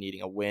teams really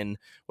needing a win.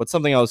 What's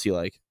something else you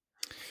like?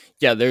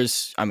 Yeah,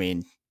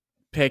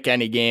 pick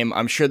any game.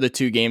 I'm sure the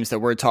two games that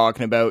we're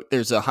talking about,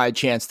 there's a high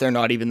chance they're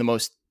not even the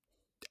most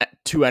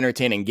two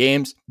entertaining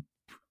games.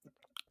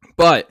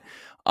 But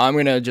I'm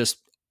going to just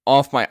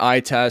off my eye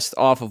test,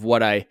 off of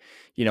what I,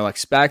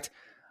 expect.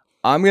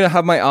 I'm going to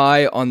have my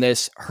eye on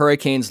this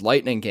Hurricanes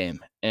Lightning game.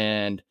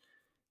 And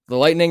the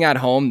Lightning at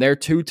home, they're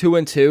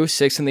 2-2-2,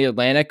 6 in the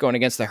Atlantic, going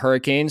against the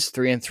Hurricanes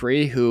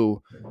 3-3,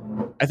 who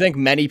I think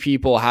many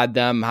people had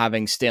them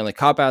having Stanley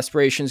Cup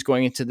aspirations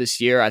going into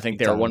this year. I think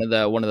Big they're time.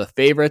 one of the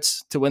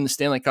favorites to win the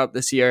Stanley Cup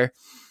this year.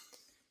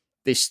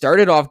 They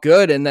started off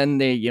good, and then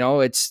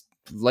it's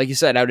like you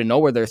said, out of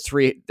nowhere, they're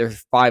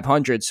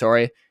 500.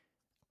 Sorry,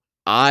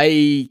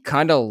 I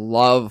kind of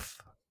love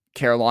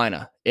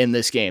Carolina in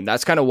this game.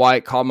 That's kind of why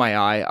it caught my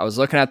eye. I was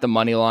looking at the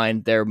money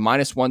line. They're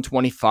minus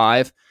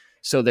 125,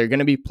 so they're going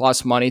to be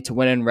plus money to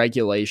win in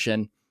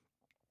regulation.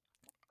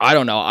 I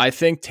don't know. I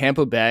think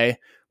Tampa Bay,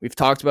 we've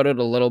talked about it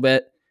a little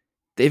bit.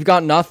 They've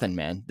got nothing,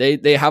 man.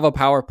 They have a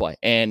power play,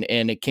 and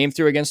it came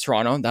through against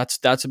Toronto.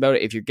 That's about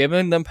it. If you're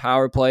giving them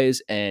power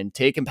plays and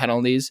taking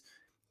penalties,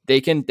 they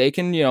can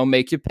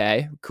make you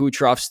pay.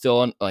 Kucherov's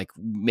still like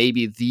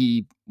maybe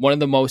the one of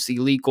the most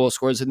elite goal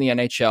scorers in the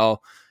NHL.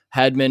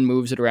 Hedman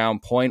moves it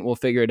around. Point will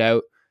figure it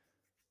out.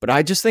 But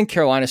I just think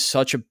Carolina's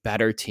such a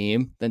better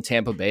team than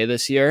Tampa Bay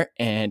this year,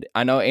 and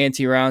I know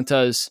Antti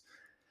Raanta is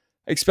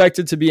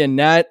expected to be a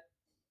net.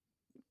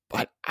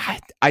 But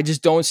I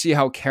just don't see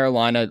how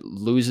Carolina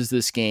loses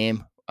this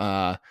game.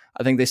 I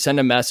think they send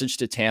a message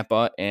to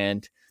Tampa,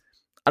 and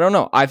I don't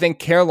know. I think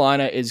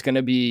Carolina is going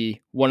to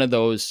be one of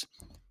those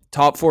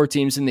top 4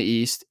 teams in the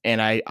East, and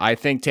I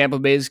think Tampa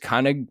Bay's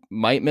kind of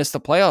might miss the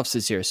playoffs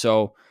this year.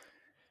 So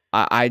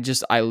I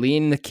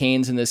lean the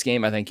Canes in this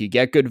game. I think you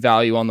get good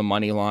value on the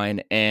money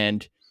line,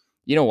 and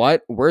you know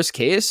what? Worst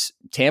case,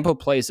 Tampa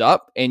plays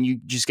up, and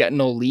you just get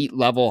an elite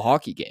level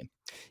hockey game.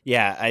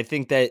 Yeah, I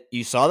think that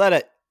you saw that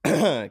at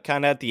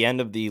kind of at the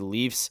end of the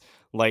Leafs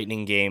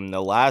Lightning game.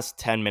 The last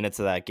 10 minutes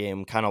of that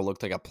game kind of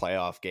looked like a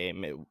playoff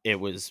game. It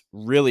was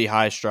really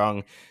high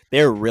strung.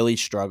 They're really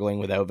struggling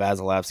without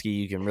Vasilevsky.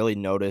 You can really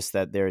notice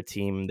that they're a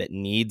team that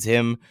needs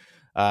him.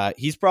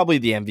 He's probably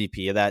the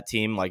MVP of that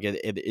team. Like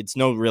it's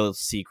no real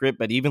secret,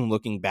 but even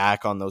looking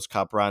back on those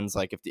cup runs,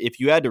 like if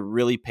you had to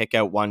really pick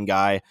out one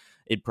guy,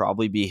 it'd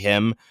probably be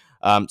him.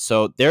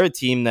 So they're a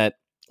team that,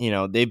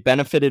 they've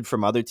benefited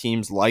from other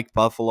teams like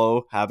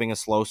Buffalo having a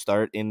slow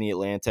start in the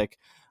Atlantic.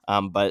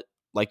 But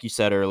like you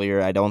said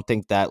earlier, I don't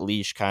think that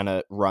leash kind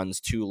of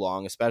runs too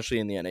long, especially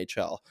in the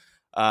NHL.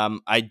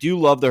 I do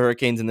love the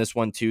Hurricanes in this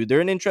one too.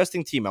 They're an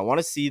interesting team. I want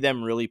to see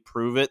them really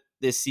prove it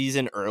this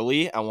season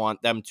early. I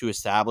want them to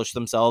establish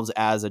themselves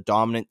as a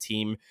dominant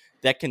team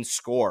that can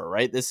score,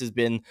 right? This has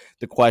been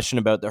the question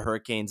about the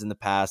Hurricanes in the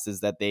past, is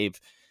that they've,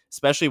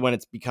 especially when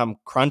it's become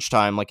crunch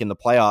time, like in the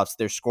playoffs,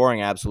 their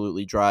scoring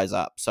absolutely dries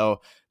up.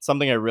 So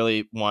something I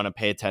really want to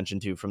pay attention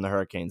to from the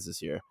Hurricanes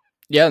this year.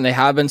 Yeah, and they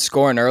have been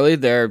scoring early.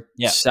 They're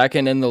Yeah.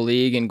 second in the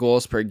league in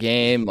goals per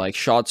game, like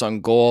shots on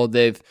goal.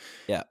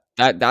 Yeah.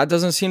 That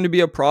doesn't seem to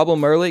be a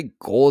problem early.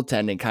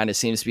 Goaltending kind of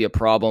seems to be a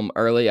problem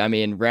early. I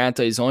mean,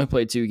 Ranta, he's only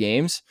played 2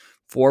 games,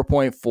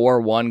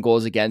 4.41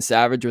 goals against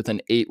average with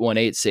an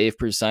 818 save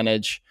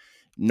percentage.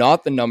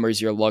 Not the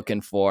numbers you're looking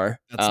for.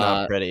 That's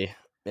not pretty.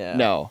 Yeah.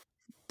 No,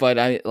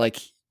 but like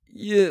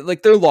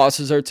their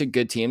losses are to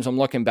good teams. I'm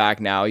looking back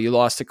now. You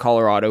lost to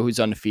Colorado, who's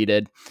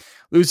undefeated.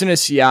 Losing to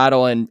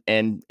Seattle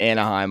and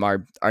Anaheim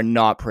are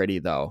not pretty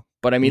though.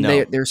 But I mean,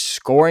 No. they're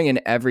scoring in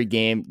every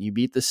game. You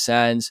beat the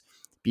Sens,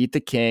 beat the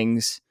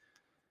Kings.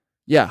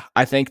 Yeah,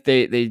 I think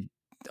they're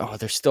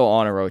still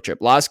on a road trip.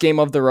 Last game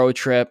of the road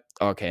trip.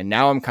 Okay,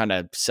 now I'm kind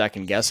of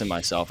second guessing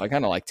myself. I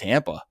kind of like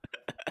Tampa.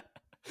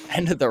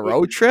 End of the We,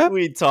 road trip.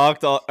 we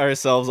talked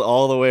ourselves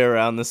all the way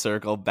around the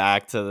circle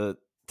back to the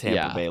Tampa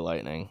Yeah. Bay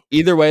Lightning.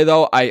 Either way,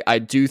 though, I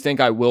do think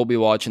I will be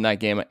watching that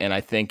game, and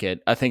I think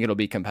it'll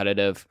be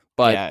competitive. Yeah,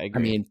 But I I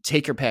agree. mean,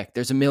 take your pick.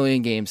 There's a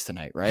million games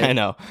tonight, I right?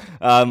 know.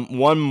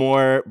 One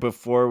more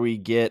before we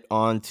get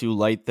on to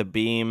Light the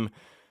Beam.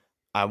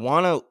 I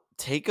want to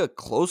take a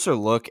closer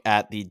look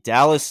at the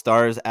Dallas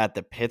Stars at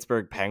the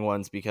Pittsburgh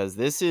Penguins, because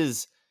this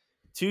is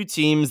two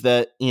teams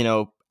that,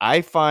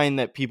 I find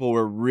that people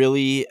were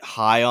really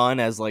high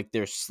on as like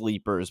their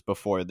sleepers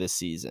before this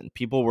season.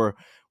 People were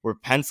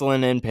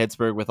penciling in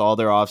Pittsburgh with all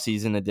their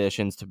offseason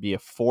additions to be a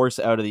force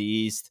out of the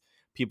East.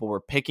 People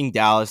were picking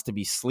Dallas to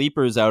be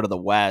sleepers out of the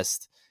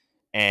West.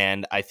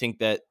 And I think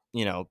that,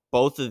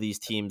 both of these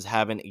teams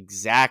haven't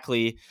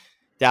exactly,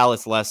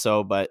 Dallas less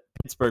so, but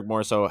Pittsburgh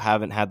more so,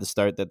 haven't had the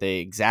start that they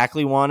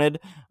exactly wanted.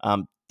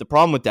 The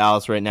problem with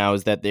Dallas right now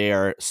is that they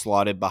are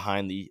slotted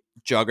behind the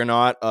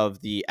juggernaut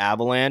of the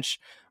Avalanche,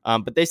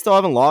 but they still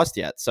haven't lost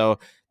yet. So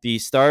the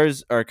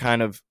Stars are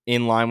kind of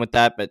in line with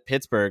that, but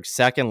Pittsburgh,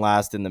 second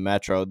last in the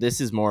Metro. This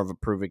is more of a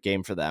prove-it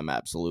game for them,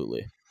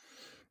 absolutely.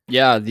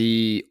 Yeah,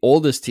 the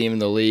oldest team in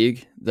the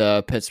league,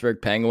 the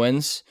Pittsburgh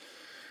Penguins,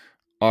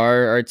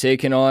 are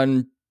taking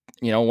on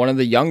one of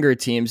the younger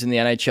teams in the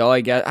NHL.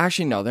 I guess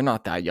actually no, they're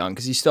not that young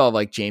because you still have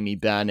like Jamie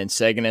Benn and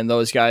Sagan and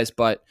those guys,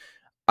 but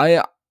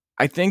I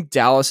I think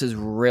Dallas is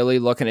really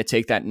looking to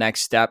take that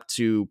next step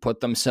to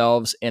put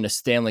themselves in a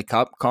Stanley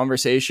Cup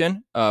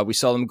conversation. We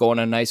saw them go on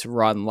a nice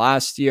run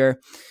last year.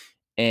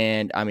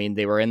 And I mean,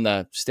 they were in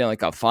the Stanley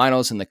Cup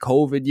finals in the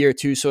COVID year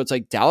too. So it's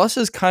like Dallas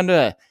is kind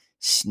of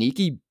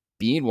sneaky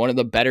being one of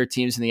the better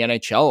teams in the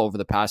NHL over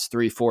the past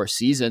 3-4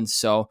 seasons.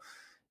 So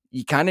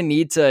you kind of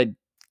need to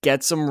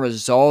get some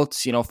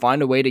results,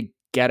 find a way to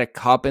get a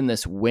cup in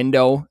this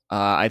window.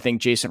 I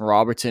think Jason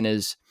Robertson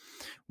is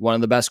one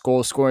of the best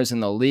goal scorers in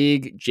the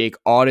league. Jake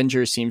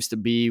Ottinger seems to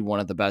be one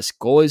of the best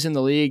goalies in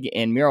the league.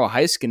 And Miro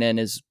Heiskanen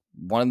is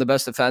one of the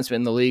best defensemen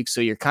in the league. So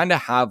you kind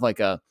of have like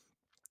a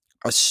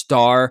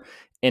star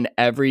in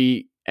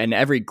every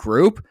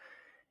group.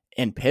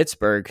 In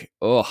Pittsburgh,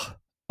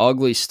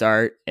 ugly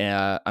start.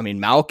 I mean,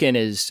 Malkin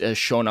has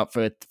shown up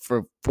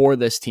for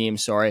this team.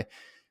 Sorry,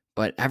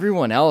 but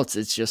everyone else,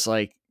 it's just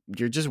like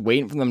you're just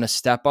waiting for them to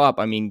step up.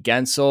 I mean,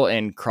 Gensel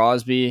and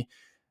Crosby,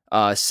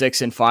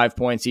 6 and 5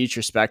 points each,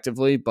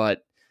 respectively.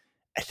 But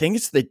I think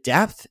it's the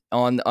depth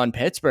on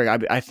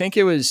Pittsburgh. I think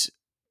it was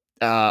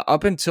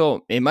up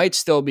until it might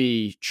still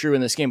be true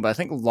in this game, but I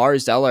think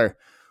Lars Eller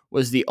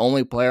was the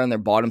only player in their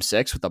bottom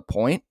six with a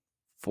point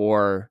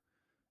for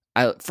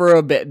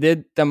a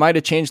bit. That might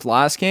have changed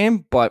last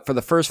game, but for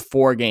the first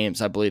 4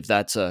 games, I believe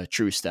that's a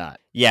true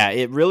stat. Yeah,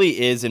 it really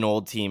is an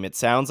old team. It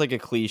sounds like a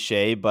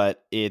cliche,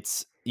 but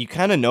you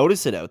kind of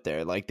notice it out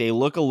there. Like, they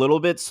look a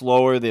little bit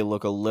slower. They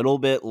look a little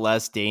bit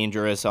less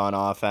dangerous on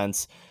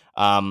offense.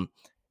 To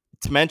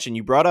mention,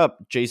 you brought up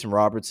Jason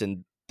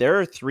Robertson.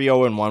 They're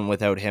 3-0-1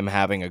 without him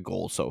having a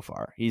goal so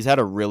far. He's had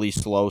a really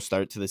slow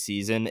start to the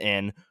season,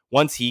 and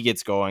once he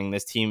gets going,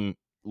 this team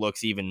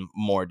looks even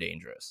more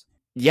dangerous.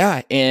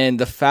 Yeah, and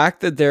the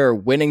fact that they're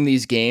winning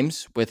these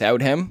games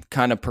without him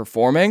kind of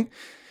performing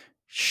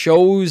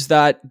shows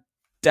that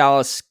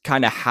Dallas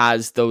kind of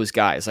has those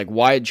guys. Like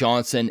Wyatt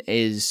Johnson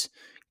is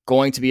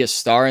going to be a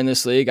star in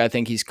this league. I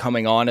think he's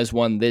coming on as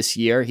one this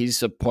year.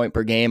 He's a point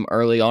per game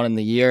early on in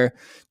the year.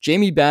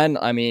 Jamie Benn,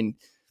 I mean,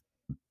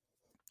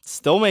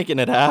 still making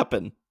it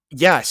happen.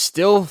 Yeah,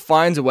 still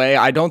finds a way.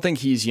 I don't think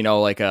he's,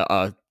 like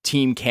a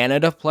Team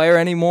Canada player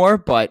anymore,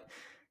 but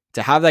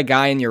to have that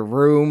guy in your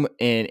room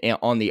and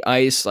on the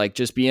ice, like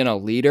just being a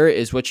leader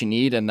is what you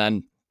need. And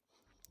then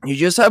you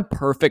just have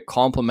perfect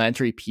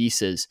complementary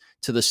pieces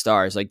to the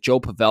Stars, like Joe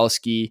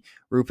Pavelski,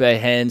 Rupe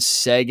Hintz,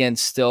 Sagan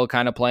still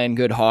kind of playing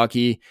good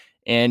hockey,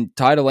 and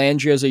Ty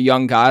Dellandrea is a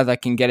young guy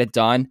that can get it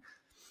done.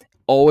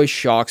 Always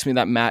shocks me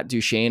that Matt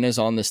Duchene is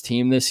on this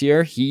team this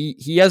year.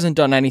 He hasn't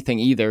done anything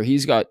either.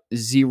 He's got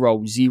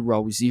 0,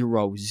 0,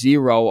 0,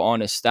 0 on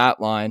his stat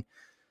line.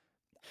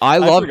 I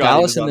love forgot he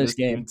Dallas was in on this this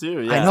team game. too.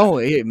 I Yeah.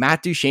 know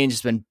Matt Duchene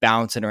has been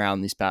bouncing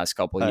around these past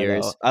couple of I know.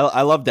 years.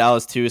 I love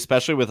Dallas too,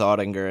 especially with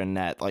Ottinger and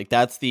net. Like,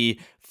 that's the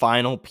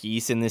final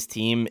piece in this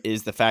team,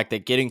 is the fact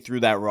that getting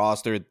through that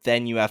roster,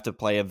 then you have to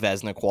play a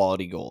Vezina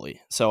quality goalie.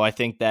 So I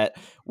think that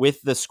with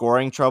the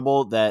scoring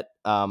trouble that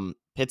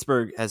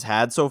Pittsburgh has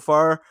had so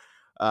far,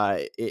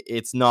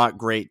 it's not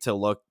great to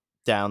look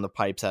down the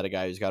pipes at a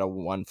guy who's got a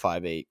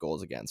 1.58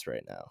 goals against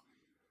right now.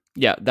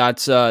 Yeah,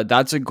 that's a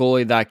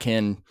goalie that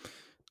can,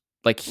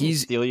 like,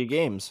 he's steal you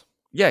games.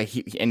 Yeah,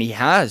 he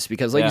has,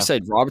 because like you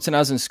said, Robertson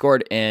hasn't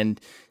scored, and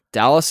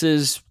Dallas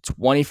is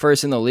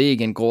 21st in the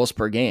league in goals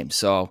per game.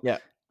 So yeah,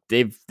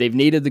 they've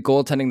needed the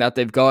goaltending that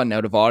they've gotten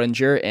out of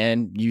Ottinger,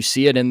 and you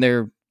see it in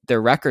their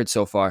record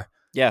so far.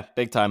 Yeah,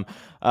 big time.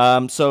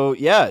 So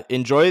yeah,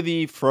 enjoy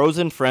the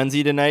Frozen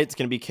Frenzy tonight. It's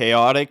gonna be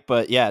chaotic,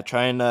 but yeah,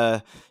 try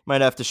and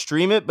might have to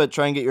stream it, but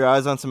try and get your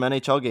eyes on some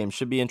NHL games.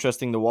 Should be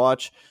interesting to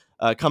watch.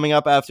 Coming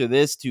up after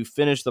this to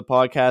finish the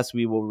podcast,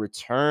 we will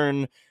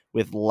return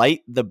with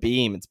Light the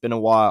Beam. It's been a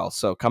while,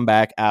 so come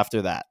back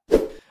after that.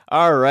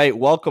 All right,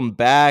 welcome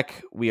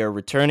back. We are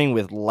returning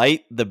with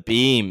Light the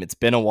Beam. It's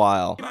been a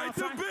while. Light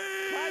the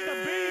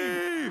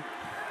beam!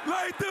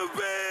 Light the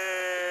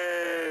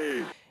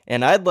beam!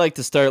 And I'd like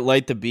to start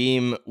Light the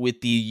Beam with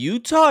the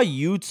Utah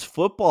Utes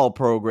football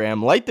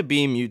program. Light the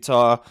Beam,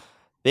 Utah,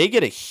 they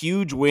get a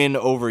huge win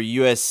over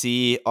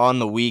USC on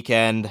the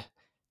weekend,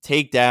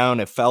 take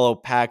down a fellow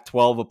Pac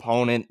 12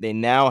 opponent. They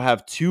now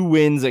have 2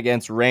 wins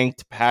against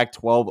ranked Pac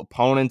 12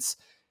 opponents,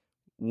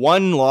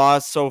 1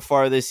 loss so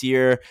far this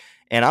year.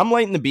 And I'm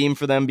lighting the beam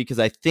for them because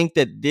I think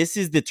that this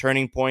is the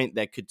turning point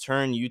that could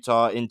turn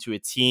Utah into a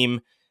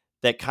team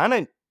that kind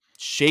of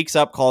shakes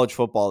up college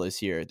football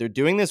this year. They're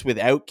doing this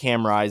without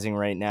Cam Rising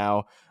right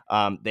now.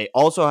 They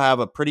also have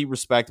a pretty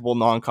respectable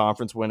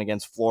non-conference win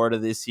against Florida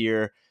this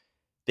year.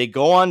 They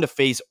go on to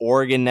face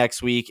Oregon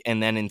next week,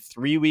 and then in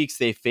 3 weeks,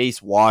 they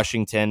face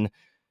Washington.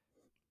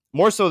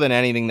 More so than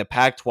anything, the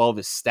Pac-12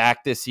 is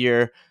stacked this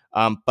year,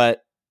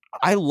 but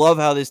I love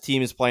how this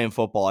team is playing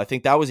football. I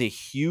think that was a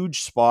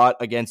huge spot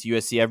against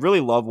USC. I've really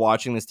loved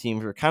watching this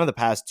team for kind of the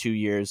past 2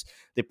 years.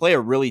 They play a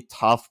really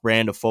tough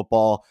brand of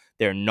football.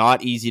 They're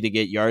not easy to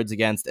get yards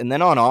against. And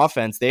then on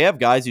offense, they have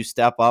guys who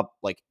step up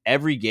like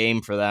every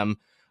game for them.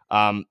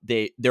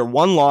 Their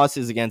 1 loss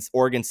is against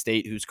Oregon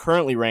State, who's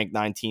currently ranked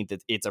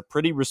 19th. It's a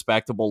pretty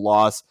respectable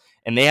loss,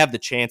 and they have the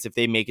chance, if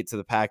they make it to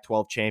the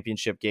Pac-12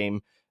 championship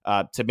game,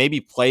 to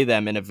maybe play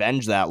them and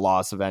avenge that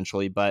loss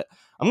eventually. But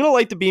I'm going to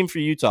light the beam for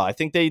Utah. I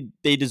think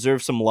they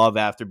deserve some love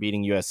after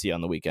beating USC on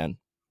the weekend.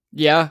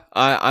 Yeah,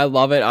 I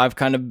love it. I've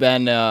kind of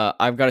been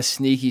I've got a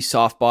sneaky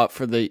soft spot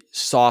for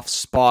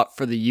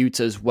the Utes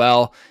as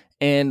well.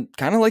 And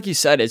kind of like you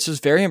said, it's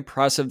just very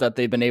impressive that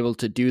they've been able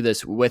to do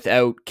this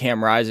without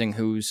Cam Rising,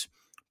 who's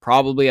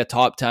probably a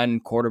top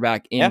 10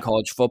 quarterback in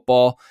college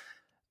football.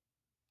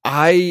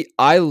 I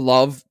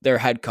love their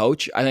head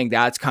coach. I think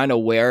that's kind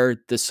of where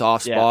the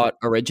soft spot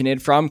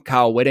originated from,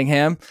 Kyle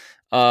Whittingham.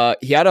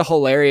 He had a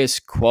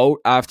hilarious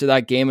quote after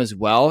that game as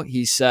well.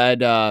 He said,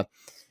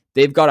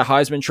 they've got a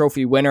Heisman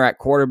Trophy winner at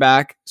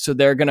quarterback, so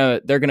they're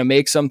gonna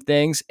make some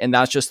things, and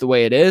that's just the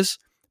way it is.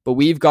 But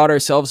we've got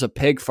ourselves a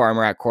pig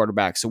farmer at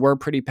quarterback, so we're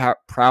pretty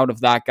proud of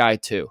that guy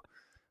too.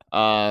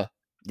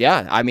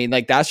 Yeah, I mean,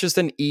 like that's just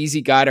an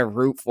easy guy to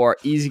root for,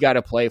 easy guy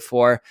to play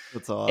for.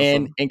 That's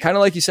awesome. And kind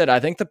of like you said, I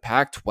think the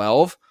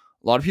Pac-12,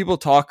 a lot of people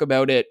talk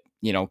about it,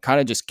 kind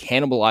of just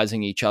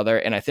cannibalizing each other,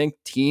 and I think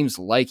teams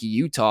like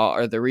Utah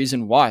are the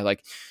reason why.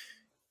 Like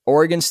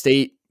Oregon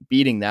State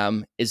beating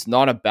them is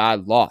not a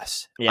bad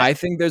loss. Yeah. I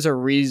think there's a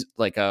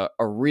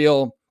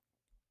real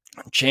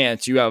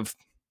chance you have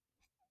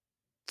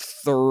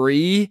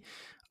 3.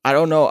 I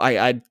don't know.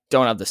 I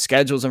don't have the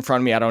schedules in front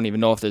of me. I don't even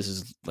know if this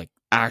is like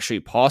actually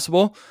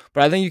possible,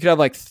 but I think you could have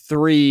like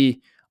 3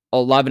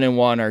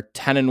 11-1 or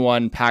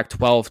 10-1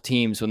 Pac-12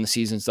 teams when the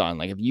season's done.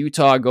 Like if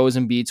Utah goes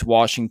and beats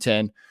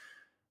Washington,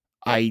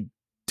 I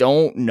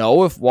don't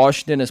know if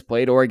Washington has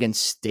played Oregon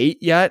State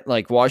yet.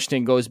 Like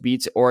Washington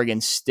beats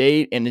Oregon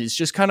State, and it's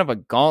just kind of a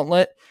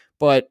gauntlet.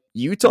 But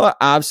Utah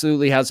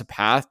absolutely has a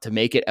path to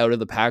make it out of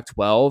the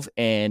Pac-12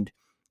 and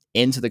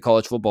into the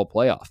college football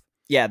playoff.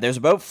 Yeah, there's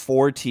about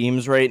 4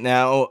 teams right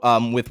now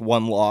with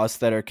 1 loss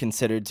that are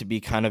considered to be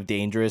kind of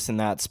dangerous in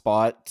that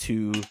spot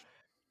to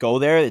go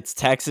there. It's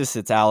Texas,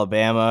 it's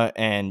Alabama,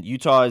 and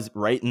Utah is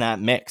right in that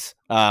mix.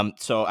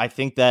 So I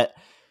think that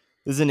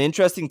this is an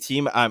interesting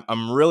team.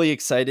 I'm really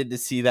excited to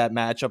see that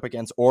matchup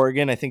against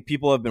Oregon. I think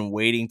people have been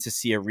waiting to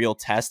see a real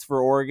test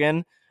for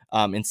Oregon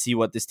and see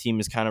what this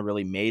team is kind of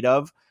really made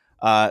of.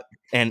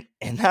 And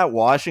that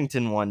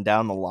Washington one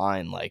down the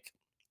line, like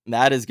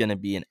that is going to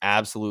be an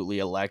absolutely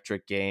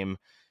electric game.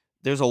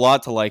 There's a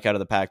lot to like out of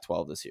the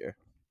Pac-12 this year.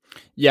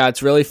 Yeah,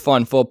 it's really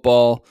fun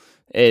football.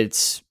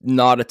 It's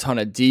not a ton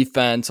of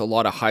defense, a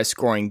lot of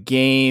high-scoring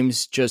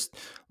games, just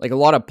like a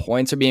lot of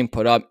points are being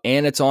put up,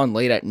 and it's on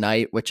late at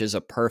night, which is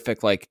a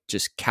perfect like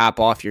just cap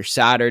off your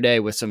Saturday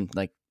with some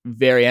like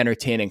very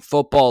entertaining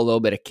football, a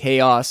little bit of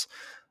chaos.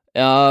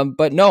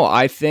 But no,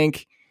 I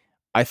think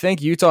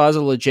Utah has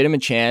a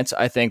legitimate chance.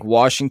 I think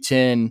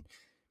Washington,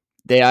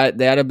 they had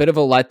a bit of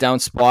a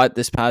letdown spot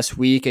this past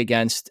week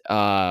against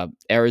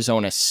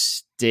Arizona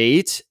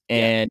State,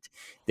 and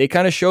they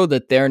kind of showed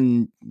that they're,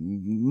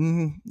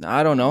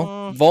 I don't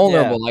know,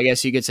 vulnerable, I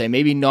guess you could say.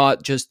 Maybe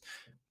not just,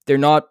 they're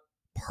not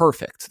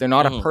perfect. They're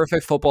not a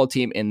perfect football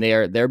team, and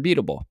they're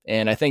beatable.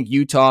 And I think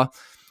Utah,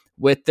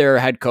 with their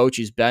head coach,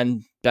 he's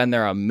been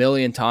there a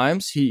million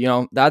times.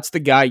 That's the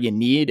guy you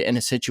need in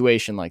a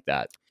situation like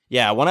that.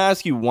 Yeah, I want to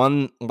ask you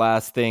one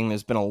last thing.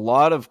 There's been a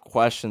lot of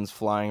questions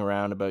flying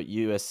around about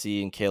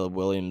USC and Caleb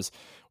Williams,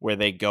 where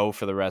they go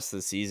for the rest of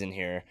the season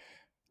here.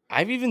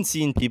 I've even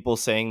seen people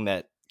saying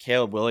that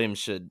Caleb Williams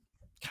should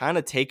kind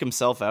of take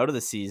himself out of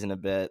the season a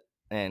bit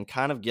and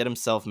kind of get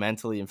himself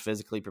mentally and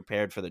physically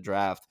prepared for the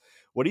draft.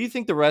 What do you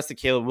think the rest of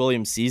Caleb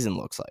Williams' season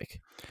looks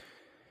like?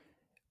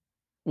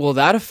 Will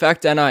that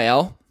affect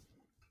NIL?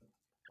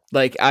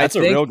 Like, That's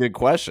a real good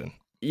question.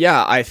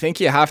 Yeah, I think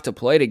you have to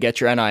play to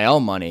get your NIL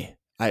money.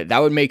 That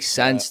would make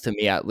sense to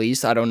me, at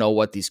least. I don't know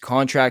what these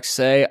contracts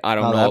say. I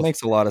don't know. That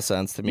makes a lot of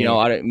sense to me.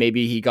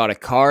 Maybe he got a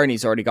car and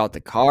he's already got the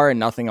car and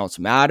nothing else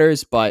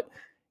matters, but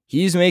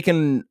he's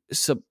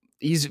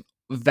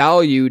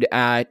valued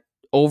at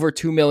over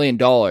 $2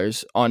 million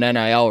on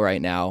NIL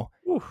right now.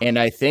 Oof. And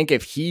I think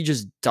if he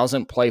just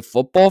doesn't play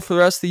football for the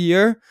rest of the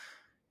year,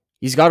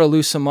 he's got to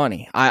lose some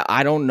money.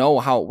 I don't know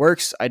how it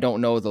works. I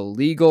don't know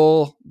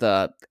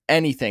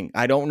anything.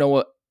 I don't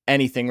know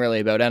anything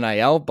really about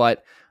NIL,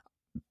 but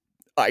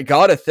I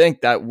got to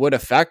think that would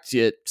affect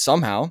it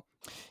somehow.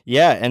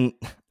 Yeah, and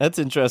that's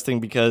interesting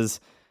because,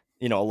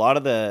 a lot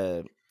of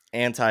the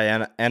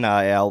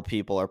anti-NIL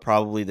people are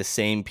probably the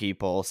same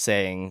people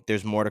saying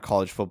there's more to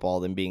college football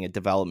than being a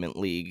development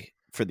league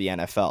for the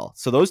NFL.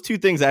 So those two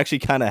things actually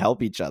kind of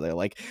help each other.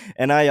 Like,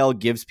 NIL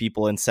gives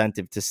people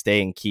incentive to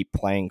stay and keep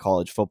playing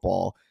college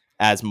football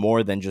as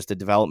more than just a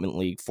development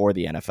league for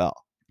the NFL.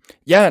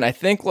 Yeah, and I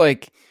think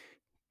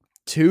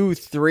 2,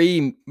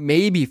 3,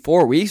 maybe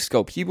 4 weeks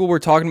ago, people were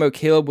talking about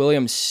Caleb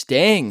Williams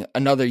staying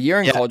another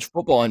year in college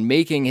football and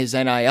making his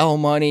NIL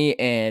money.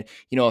 And,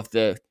 if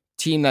the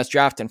team that's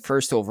drafting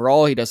first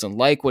overall, he doesn't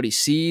like what he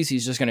sees,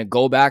 he's just going to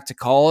go back to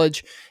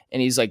college.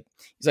 And he's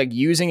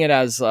using it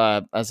as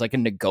a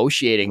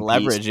negotiating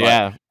leverage.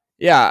 Piece.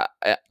 Yeah.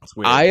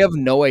 I have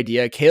no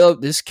idea.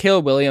 This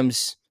Caleb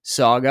Williams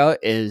saga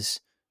is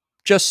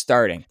just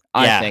starting.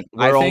 I think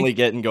we're only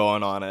getting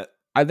going on it.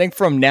 I think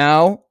from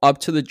now up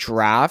to the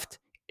draft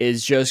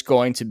is just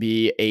going to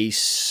be a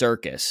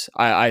circus.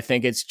 I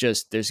think it's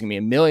just, there's going to be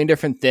a million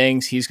different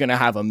things. He's going to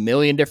have a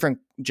million different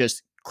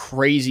just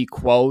crazy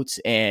quotes.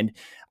 And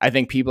I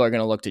think people are going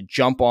to look to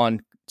jump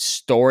on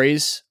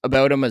stories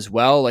about him as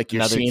well. Like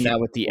you're seeing that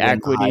with the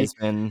equity.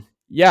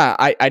 Yeah.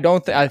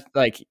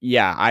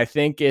 I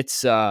think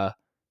it's,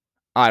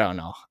 I don't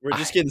know. We're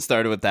just getting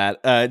started with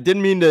that.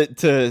 Didn't mean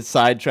to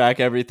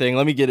sidetrack everything.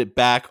 Let me get it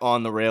back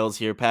on the rails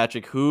here.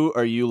 Patrick, who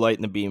are you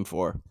lighting the beam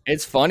for?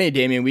 It's funny,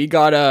 Damien. We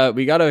got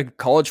a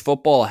college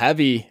football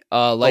heavy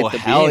light the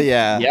hell beam.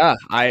 Yeah.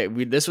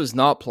 This was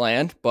not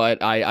planned,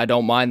 but I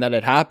don't mind that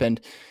it happened.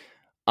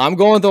 I'm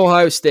going with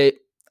Ohio State.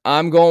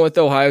 I'm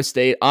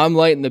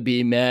lighting the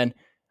beam, man.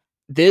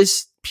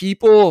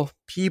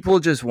 People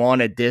just want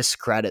to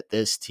discredit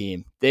this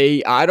team.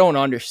 I don't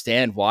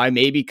understand why.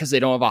 Maybe because they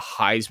don't have a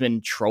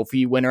Heisman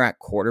Trophy winner at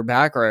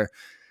quarterback, or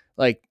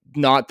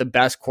not the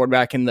best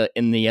quarterback in the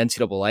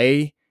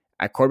NCAA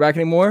at quarterback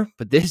anymore.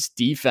 But this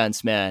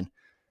defense, man,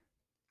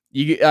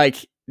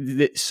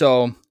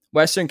 so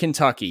Western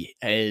Kentucky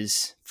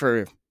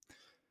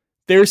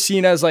they're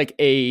seen as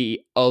a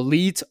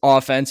elite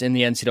offense in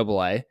the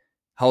NCAA,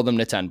 held them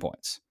to 10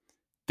 points.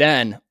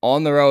 Then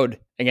on the road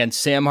against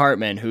Sam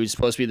Hartman, who's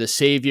supposed to be the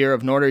savior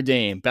of Notre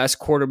Dame, best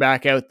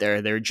quarterback out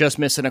there. They're just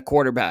missing a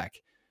quarterback.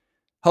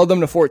 Held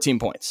them to 14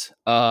 points.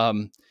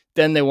 Then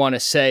they want to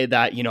say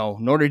that,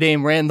 Notre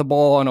Dame ran the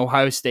ball on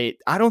Ohio State.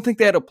 I don't think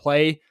they had to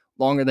play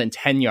longer than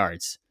 10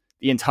 yards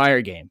the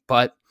entire game,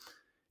 but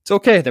it's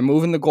okay. They're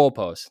moving the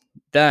goalposts.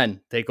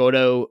 Then they go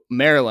to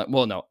Maryland.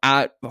 Well, no,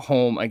 at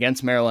home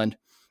against Maryland.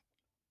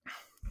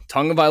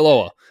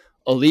 Tagovailoa,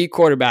 elite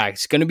quarterback.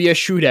 It's going to be a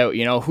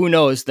shootout. Who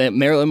knows that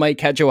Maryland might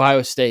catch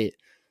Ohio State.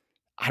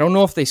 I don't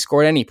know if they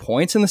scored any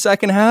points in the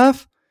second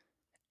half.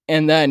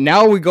 And then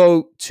now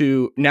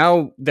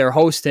they're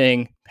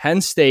hosting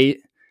Penn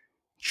State,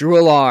 Drew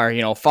Allar,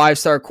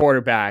 5-star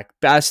quarterback,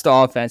 best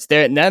offense.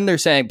 And then they're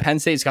saying Penn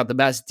State's got the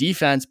best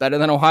defense, better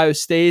than Ohio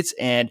State's.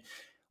 And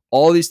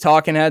all these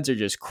talking heads are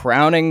just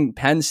crowning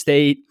Penn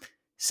State,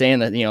 saying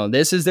that,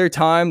 this is their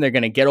time. They're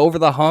going to get over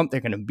the hump. They're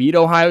going to beat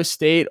Ohio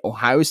State.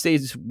 Ohio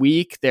State's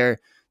weak. They're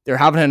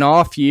having an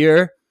off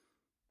year.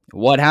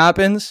 What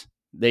happens?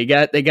 They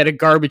get a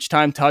garbage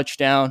time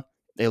touchdown.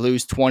 They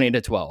lose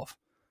 20-12.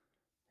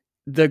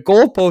 The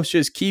goalposts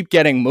just keep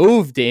getting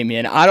moved,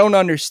 Damien. I don't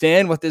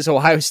understand what this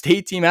Ohio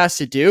State team has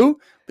to do,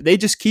 but they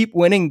just keep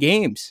winning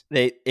games.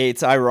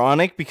 It's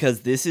ironic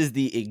because this is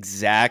the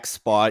exact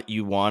spot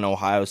you want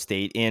Ohio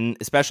State in,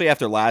 especially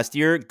after last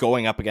year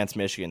going up against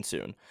Michigan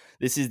soon.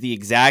 This is the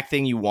exact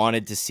thing you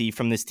wanted to see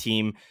from this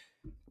team.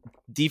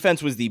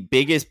 Defense was the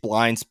biggest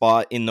blind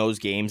spot in those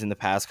games in the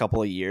past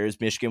couple of years.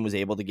 Michigan was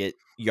able to get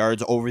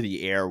yards over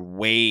the air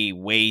way,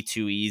 way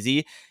too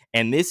easy.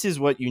 And this is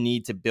what you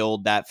need to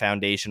build that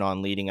foundation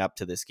on leading up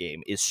to this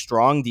game is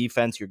strong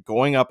defense. You're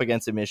going up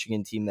against a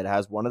Michigan team that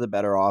has one of the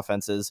better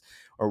offenses,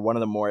 or one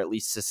of the more at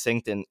least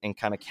succinct and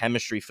kind of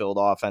chemistry-filled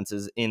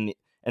offenses in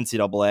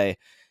NCAA.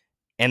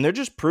 And they're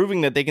just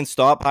proving that they can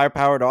stop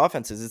high-powered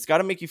offenses. It's got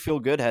to make you feel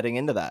good heading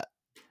into that.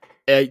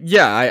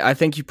 I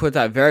think you put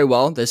that very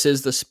well. This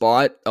is the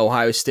spot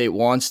Ohio State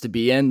wants to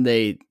be in.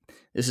 This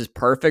is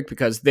perfect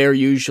because they're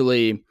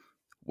usually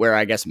where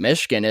I guess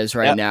Michigan is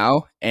right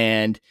now.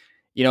 And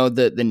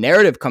the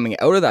narrative coming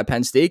out of that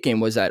Penn State game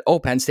was that,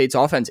 Penn State's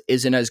offense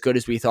isn't as good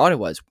as we thought it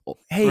was. Well,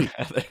 hey,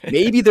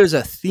 maybe there's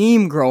a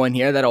theme growing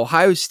here that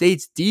Ohio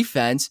State's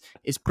defense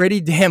is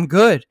pretty damn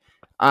good.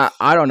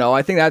 I don't know.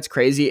 I think that's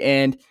crazy.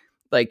 And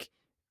like,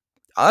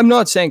 I'm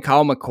not saying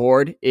Kyle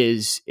McCord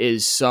is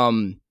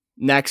some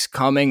next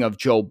coming of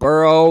Joe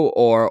Burrow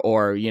or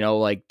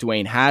like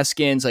Dwayne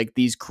Haskins, like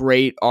these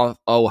great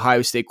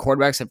Ohio State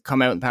quarterbacks have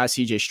come out in the past,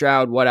 CJ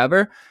Stroud,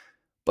 whatever.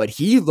 But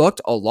he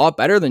looked a lot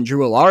better than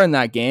Drew Allar in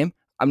that game.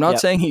 I'm not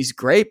saying he's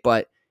great,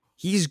 but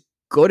he's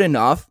good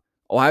enough.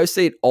 Ohio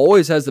State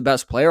always has the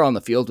best player on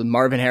the field with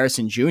Marvin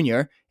Harrison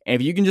Jr. And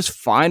if you can just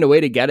find a way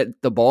to get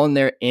the ball in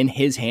there in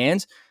his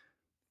hands,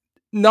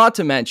 not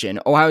to mention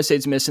Ohio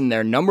State's missing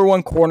their number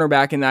one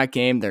cornerback in that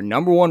game, their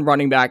number one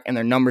running back, and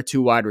their number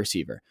two wide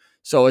receiver.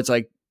 So it's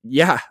like,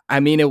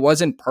 it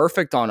wasn't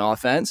perfect on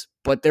offense,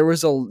 but there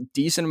was a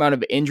decent amount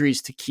of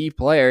injuries to key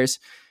players.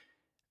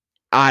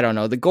 I don't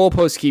know. The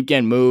goalposts keep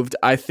getting moved.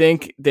 I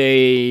think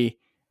they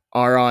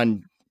are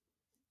on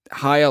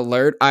high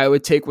alert. I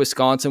would take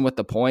Wisconsin with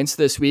the points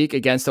this week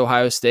against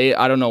Ohio State.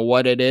 I don't know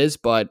what it is,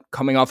 but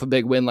coming off a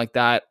big win like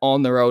that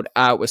on the road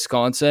at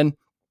Wisconsin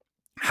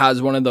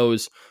has one of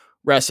those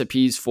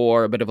recipes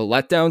for a bit of a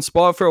letdown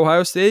spot for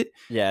Ohio State.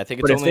 Yeah, I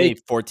think it's only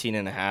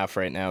 14.5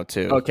 right now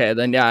too. Okay,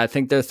 then I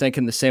think they're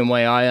thinking the same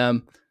way I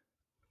am.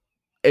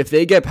 If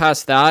they get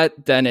past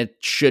that, then it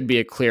should be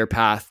a clear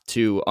path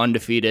to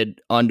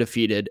undefeated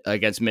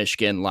against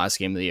Michigan last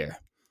game of the year.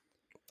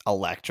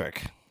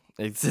 Electric.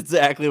 It's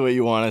exactly what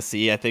you want to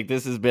see. I think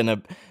this has been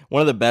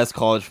one of the best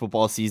college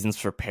football seasons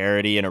for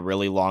parity in a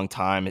really long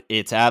time.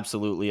 It's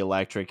absolutely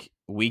electric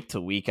week to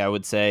week, I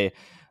would say.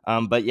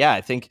 But yeah, I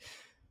think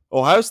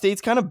Ohio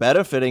State's kind of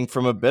benefiting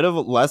from a bit of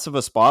less of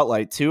a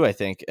spotlight too. I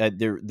think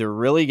they're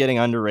really getting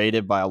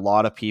underrated by a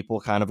lot of people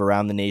kind of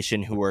around the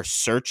nation who are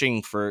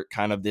searching for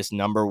kind of this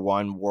number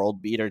one world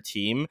beater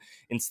team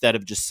instead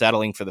of just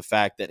settling for the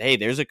fact that, hey,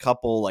 there's a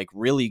couple like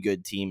really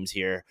good teams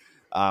here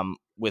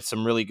with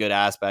some really good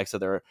aspects of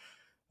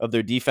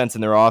their defense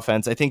and their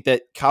offense. I think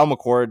that Kyle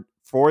McCord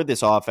for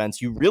this offense,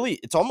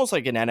 it's almost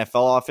like an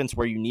NFL offense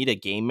where you need a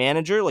game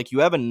manager. Like you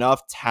have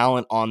enough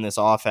talent on this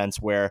offense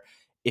where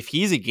if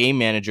he's a game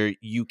manager,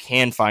 you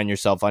can find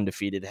yourself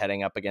undefeated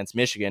heading up against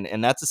Michigan.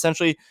 And that's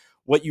essentially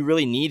what you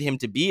really need him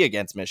to be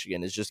against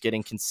Michigan, is just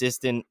getting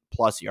consistent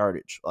plus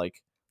yardage.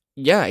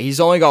 He's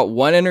only got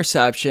one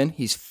interception.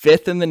 He's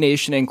 5th in the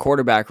nation in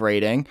quarterback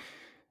rating.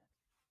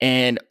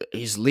 And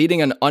he's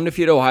leading an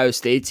undefeated Ohio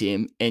State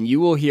team. And you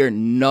will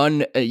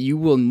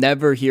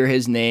never hear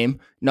his name,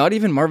 not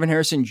even Marvin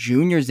Harrison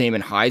Jr.'s name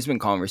in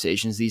Heisman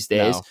conversations these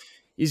days.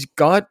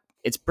 No.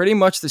 It's pretty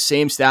much the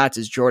same stats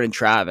as Jordan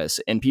Travis,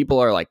 and people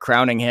are like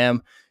crowning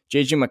him.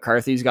 JJ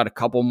McCarthy's got a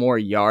couple more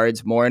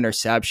yards, more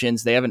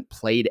interceptions. They haven't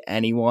played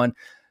anyone.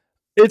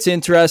 It's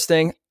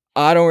interesting.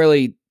 I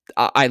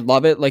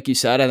love it. Like you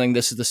said, I think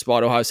this is the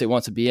spot Ohio State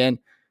wants to be in.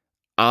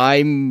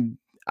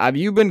 Have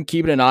you been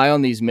keeping an eye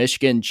on these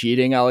Michigan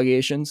cheating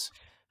allegations?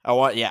 I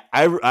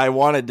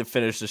wanted to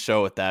finish the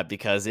show with that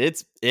because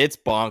it's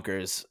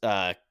bonkers.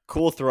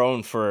 Cool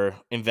throne for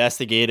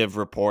investigative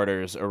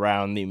reporters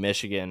around the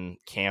Michigan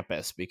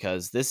campus,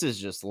 because this is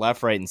just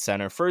left, right, and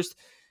center. First,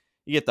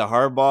 you get the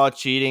Harbaugh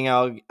cheating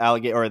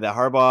allegation, or the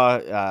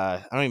Harbaugh,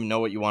 I don't even know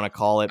what you want to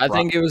call it. I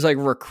think it was like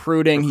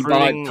recruiting. He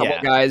bought a couple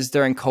guys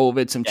during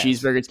COVID, some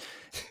cheeseburgers.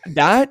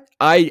 That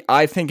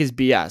I think is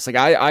BS. Like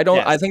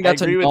I think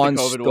that's a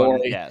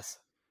non-story. Yes.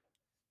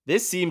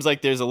 This seems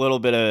like there's a little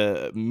bit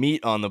of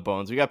meat on the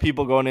bones. We got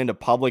people going into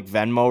public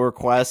Venmo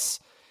requests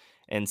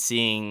and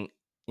seeing,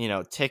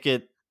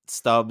 ticket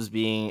stubs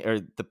or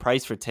the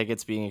price for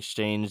tickets being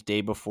exchanged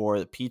day before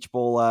the Peach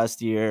Bowl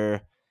last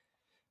year.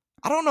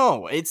 I don't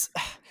know.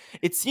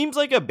 It seems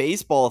like a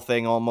baseball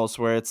thing almost,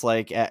 where it's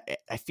like,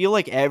 I feel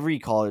like every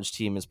college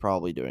team is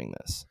probably doing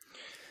this.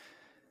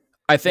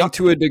 I think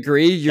to a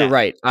degree, you're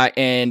right.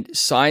 And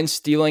sign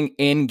stealing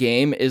in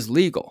game is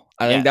legal.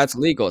 I think that's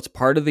legal. It's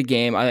part of the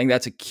game. I think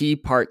that's a key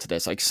part to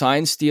this. Like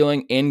sign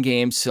stealing in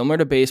game, similar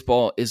to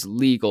baseball, is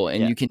legal,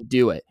 and you can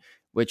do it,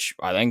 which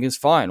I think is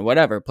fine.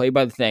 Whatever, play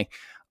by the thing.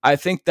 I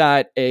think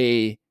that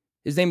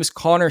his name is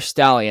Connor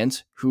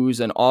Stallions, who's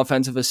an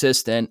offensive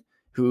assistant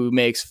who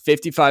makes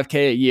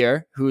 $55K a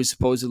year, who's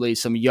supposedly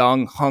some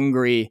young,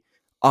 hungry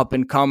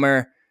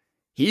up-and-comer.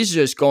 He's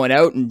just going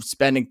out and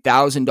spending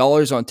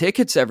 $1,000 on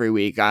tickets every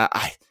week.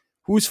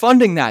 Who's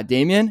funding that,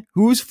 Damien?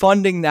 Who's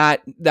funding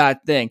that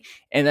thing?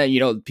 And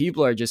then,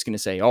 people are just going to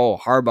say, oh,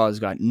 Harbaugh's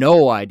got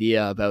no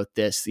idea about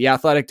this. The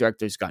athletic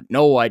director's got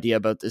no idea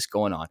about this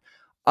going on.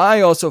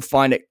 I also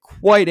find it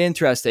quite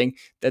interesting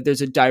that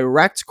there's a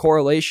direct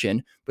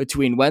correlation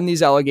between when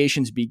these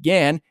allegations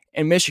began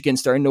and Michigan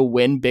starting to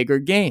win bigger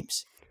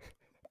games.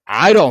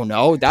 I don't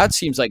know. That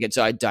seems like it's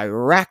a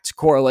direct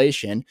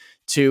correlation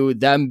to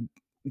them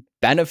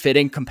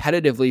benefiting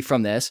competitively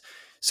from this.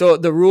 So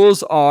the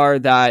rules are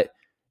that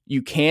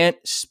you can't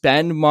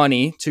spend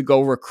money to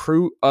go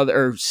recruit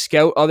or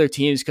scout other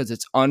teams because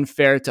it's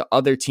unfair to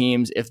other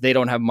teams if they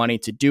don't have money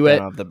to do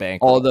it. The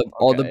bank. All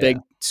the big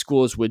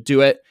schools would do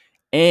it.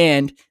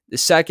 And The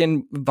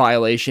second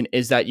violation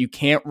is that you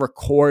can't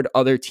record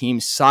other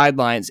teams'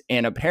 sidelines.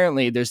 And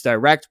apparently there's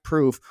direct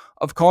proof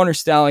of Connor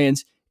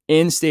Stallions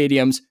in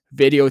stadiums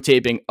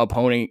videotaping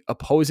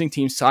opposing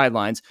team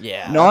sidelines.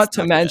 Yeah. Not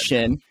to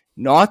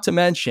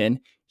mention,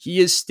 he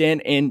is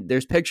standing,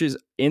 there's pictures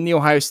in the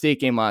Ohio State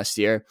game last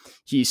year.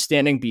 He's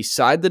standing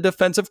beside the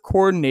defensive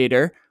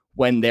coordinator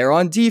when they're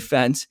on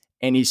defense,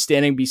 and he's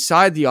standing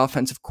beside the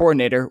offensive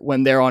coordinator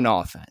when they're on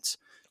offense.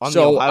 On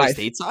the Ohio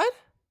State side?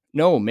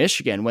 No,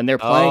 Michigan, when they're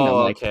playing them.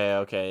 Like,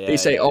 okay. Yeah, they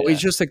say,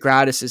 he's just a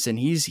grad assistant.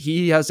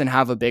 He doesn't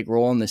have a big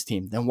role in this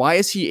team. Then why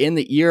is he in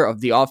the ear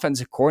of the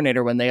offensive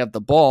coordinator when they have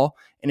the ball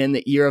and in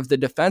the ear of the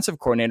defensive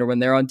coordinator when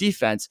they're on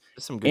defense?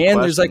 Some good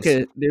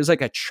questions. There's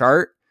like a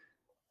chart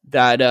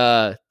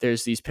that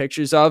there's these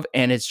pictures of,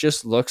 and it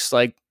just looks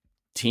like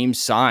team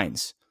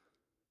signs.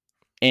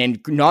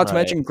 And not to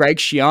mention Greg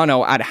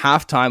Schiano at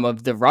halftime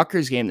of the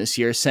Rutgers game this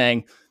year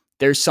saying,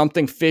 there's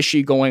something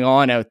fishy going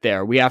on out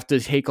there. We have to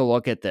take a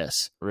look at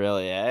this.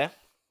 Really, eh?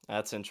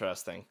 That's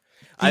interesting.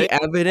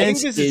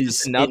 Evidence is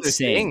is another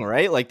insane. thing,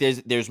 right? Like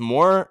there's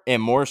more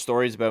and more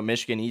stories about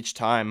Michigan each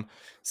time.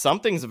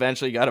 Something's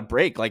eventually got to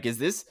break. Like, is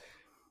this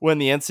when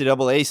the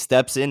NCAA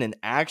steps in and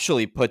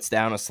actually puts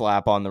down a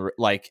slap on the,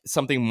 like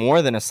something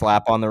more than a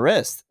slap on the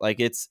wrist? Like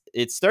it's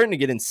starting to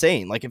get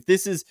insane. Like if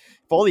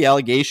all the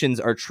allegations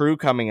are true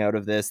coming out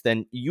of this,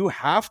 then you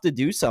have to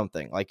do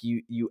something. Like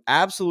you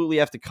absolutely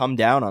have to come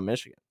down on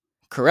Michigan.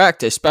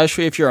 Correct.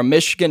 Especially if you're a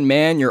Michigan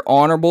man, you're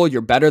honorable,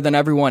 you're better than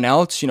everyone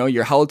else. You know,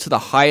 you're held to the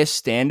highest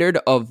standard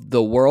of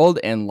the world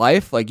and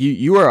life. Like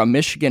you are a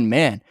Michigan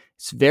man.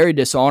 It's very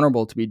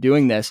dishonorable to be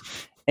doing this.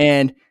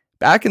 And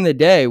back in the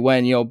day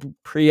when,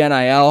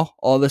 pre-NIL,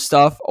 all this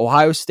stuff,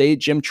 Ohio State,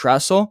 Jim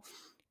Tressel,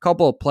 a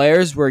couple of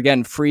players were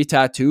getting free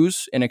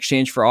tattoos in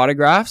exchange for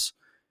autographs.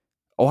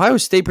 Ohio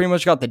State pretty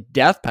much got the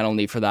death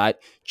penalty for that.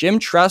 Jim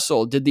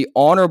Tressel did the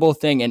honorable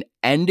thing and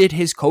ended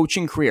his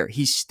coaching career.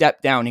 He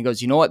stepped down. He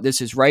goes, you know what?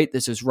 This is right.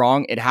 This is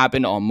wrong. It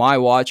happened on my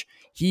watch.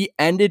 He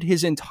ended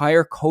his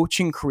entire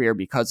coaching career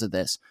because of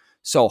this.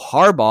 So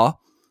Harbaugh,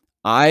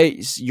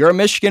 you're a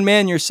Michigan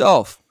man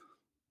yourself.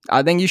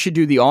 I think you should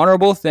do the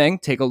honorable thing,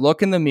 take a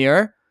look in the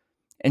mirror,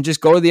 and just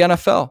go to the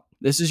NFL.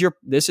 This is your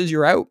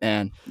out,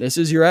 man. This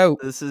is your out.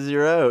 This is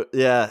your out.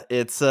 Yeah,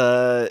 it's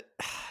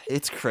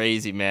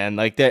crazy, man.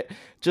 Like that.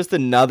 Just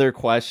another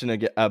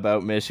question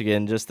about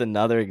Michigan. Just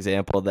another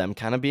example of them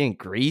kind of being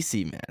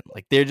greasy, man.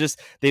 Like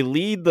they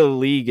lead the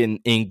league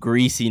in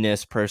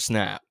greasiness per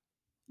snap.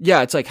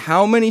 Yeah, it's like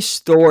how many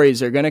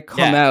stories are gonna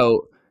come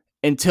out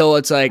until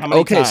it's like,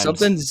 okay, times?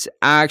 Something's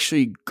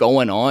actually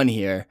going on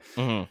here.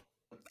 Mm-hmm.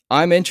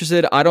 I'm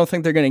interested. I don't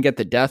think they're going to get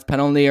the death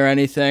penalty or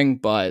anything,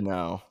 but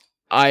no,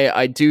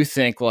 I do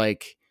think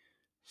like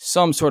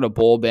some sort of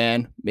bowl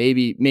ban,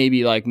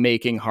 maybe like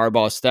making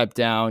Harbaugh step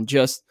down,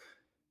 just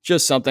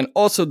something.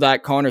 Also,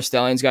 that Connor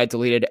Stallions guy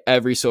deleted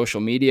every social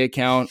media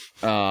account.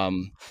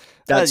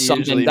 That's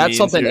something.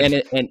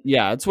 And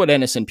yeah, it's what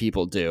innocent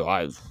people do.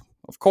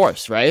 Of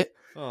course, right?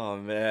 Oh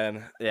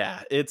man,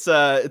 yeah, it's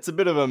a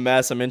bit of a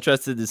mess. I'm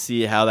interested to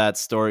see how that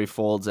story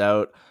folds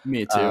out.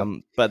 Me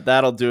too. But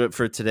that'll do it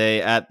for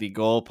today at the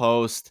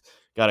Goalpost.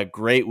 Got a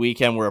great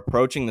weekend. We're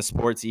approaching the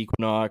sports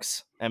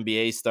equinox.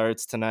 NBA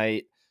starts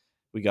tonight.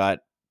 We got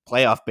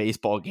playoff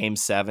baseball game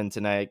 7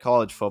 tonight.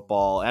 College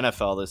football,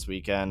 NFL this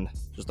weekend.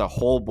 Just a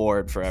whole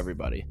board for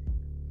everybody.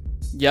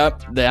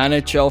 Yep, the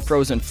NHL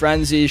Frozen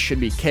Frenzy should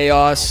be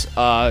chaos.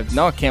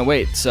 No, can't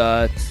wait.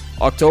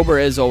 October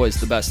is always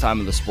the best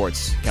time of the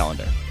sports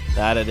calendar.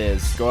 That it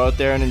is. Go out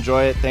there and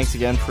enjoy it. Thanks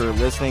again for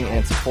listening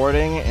and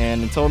supporting.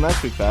 And until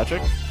next week,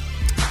 Patrick.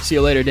 See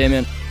you later,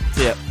 Damien.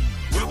 See ya.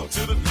 Welcome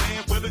to the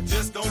land where the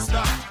just don't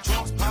stop.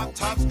 Trunks pop,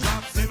 tops,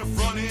 drops in the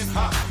front end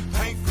hop.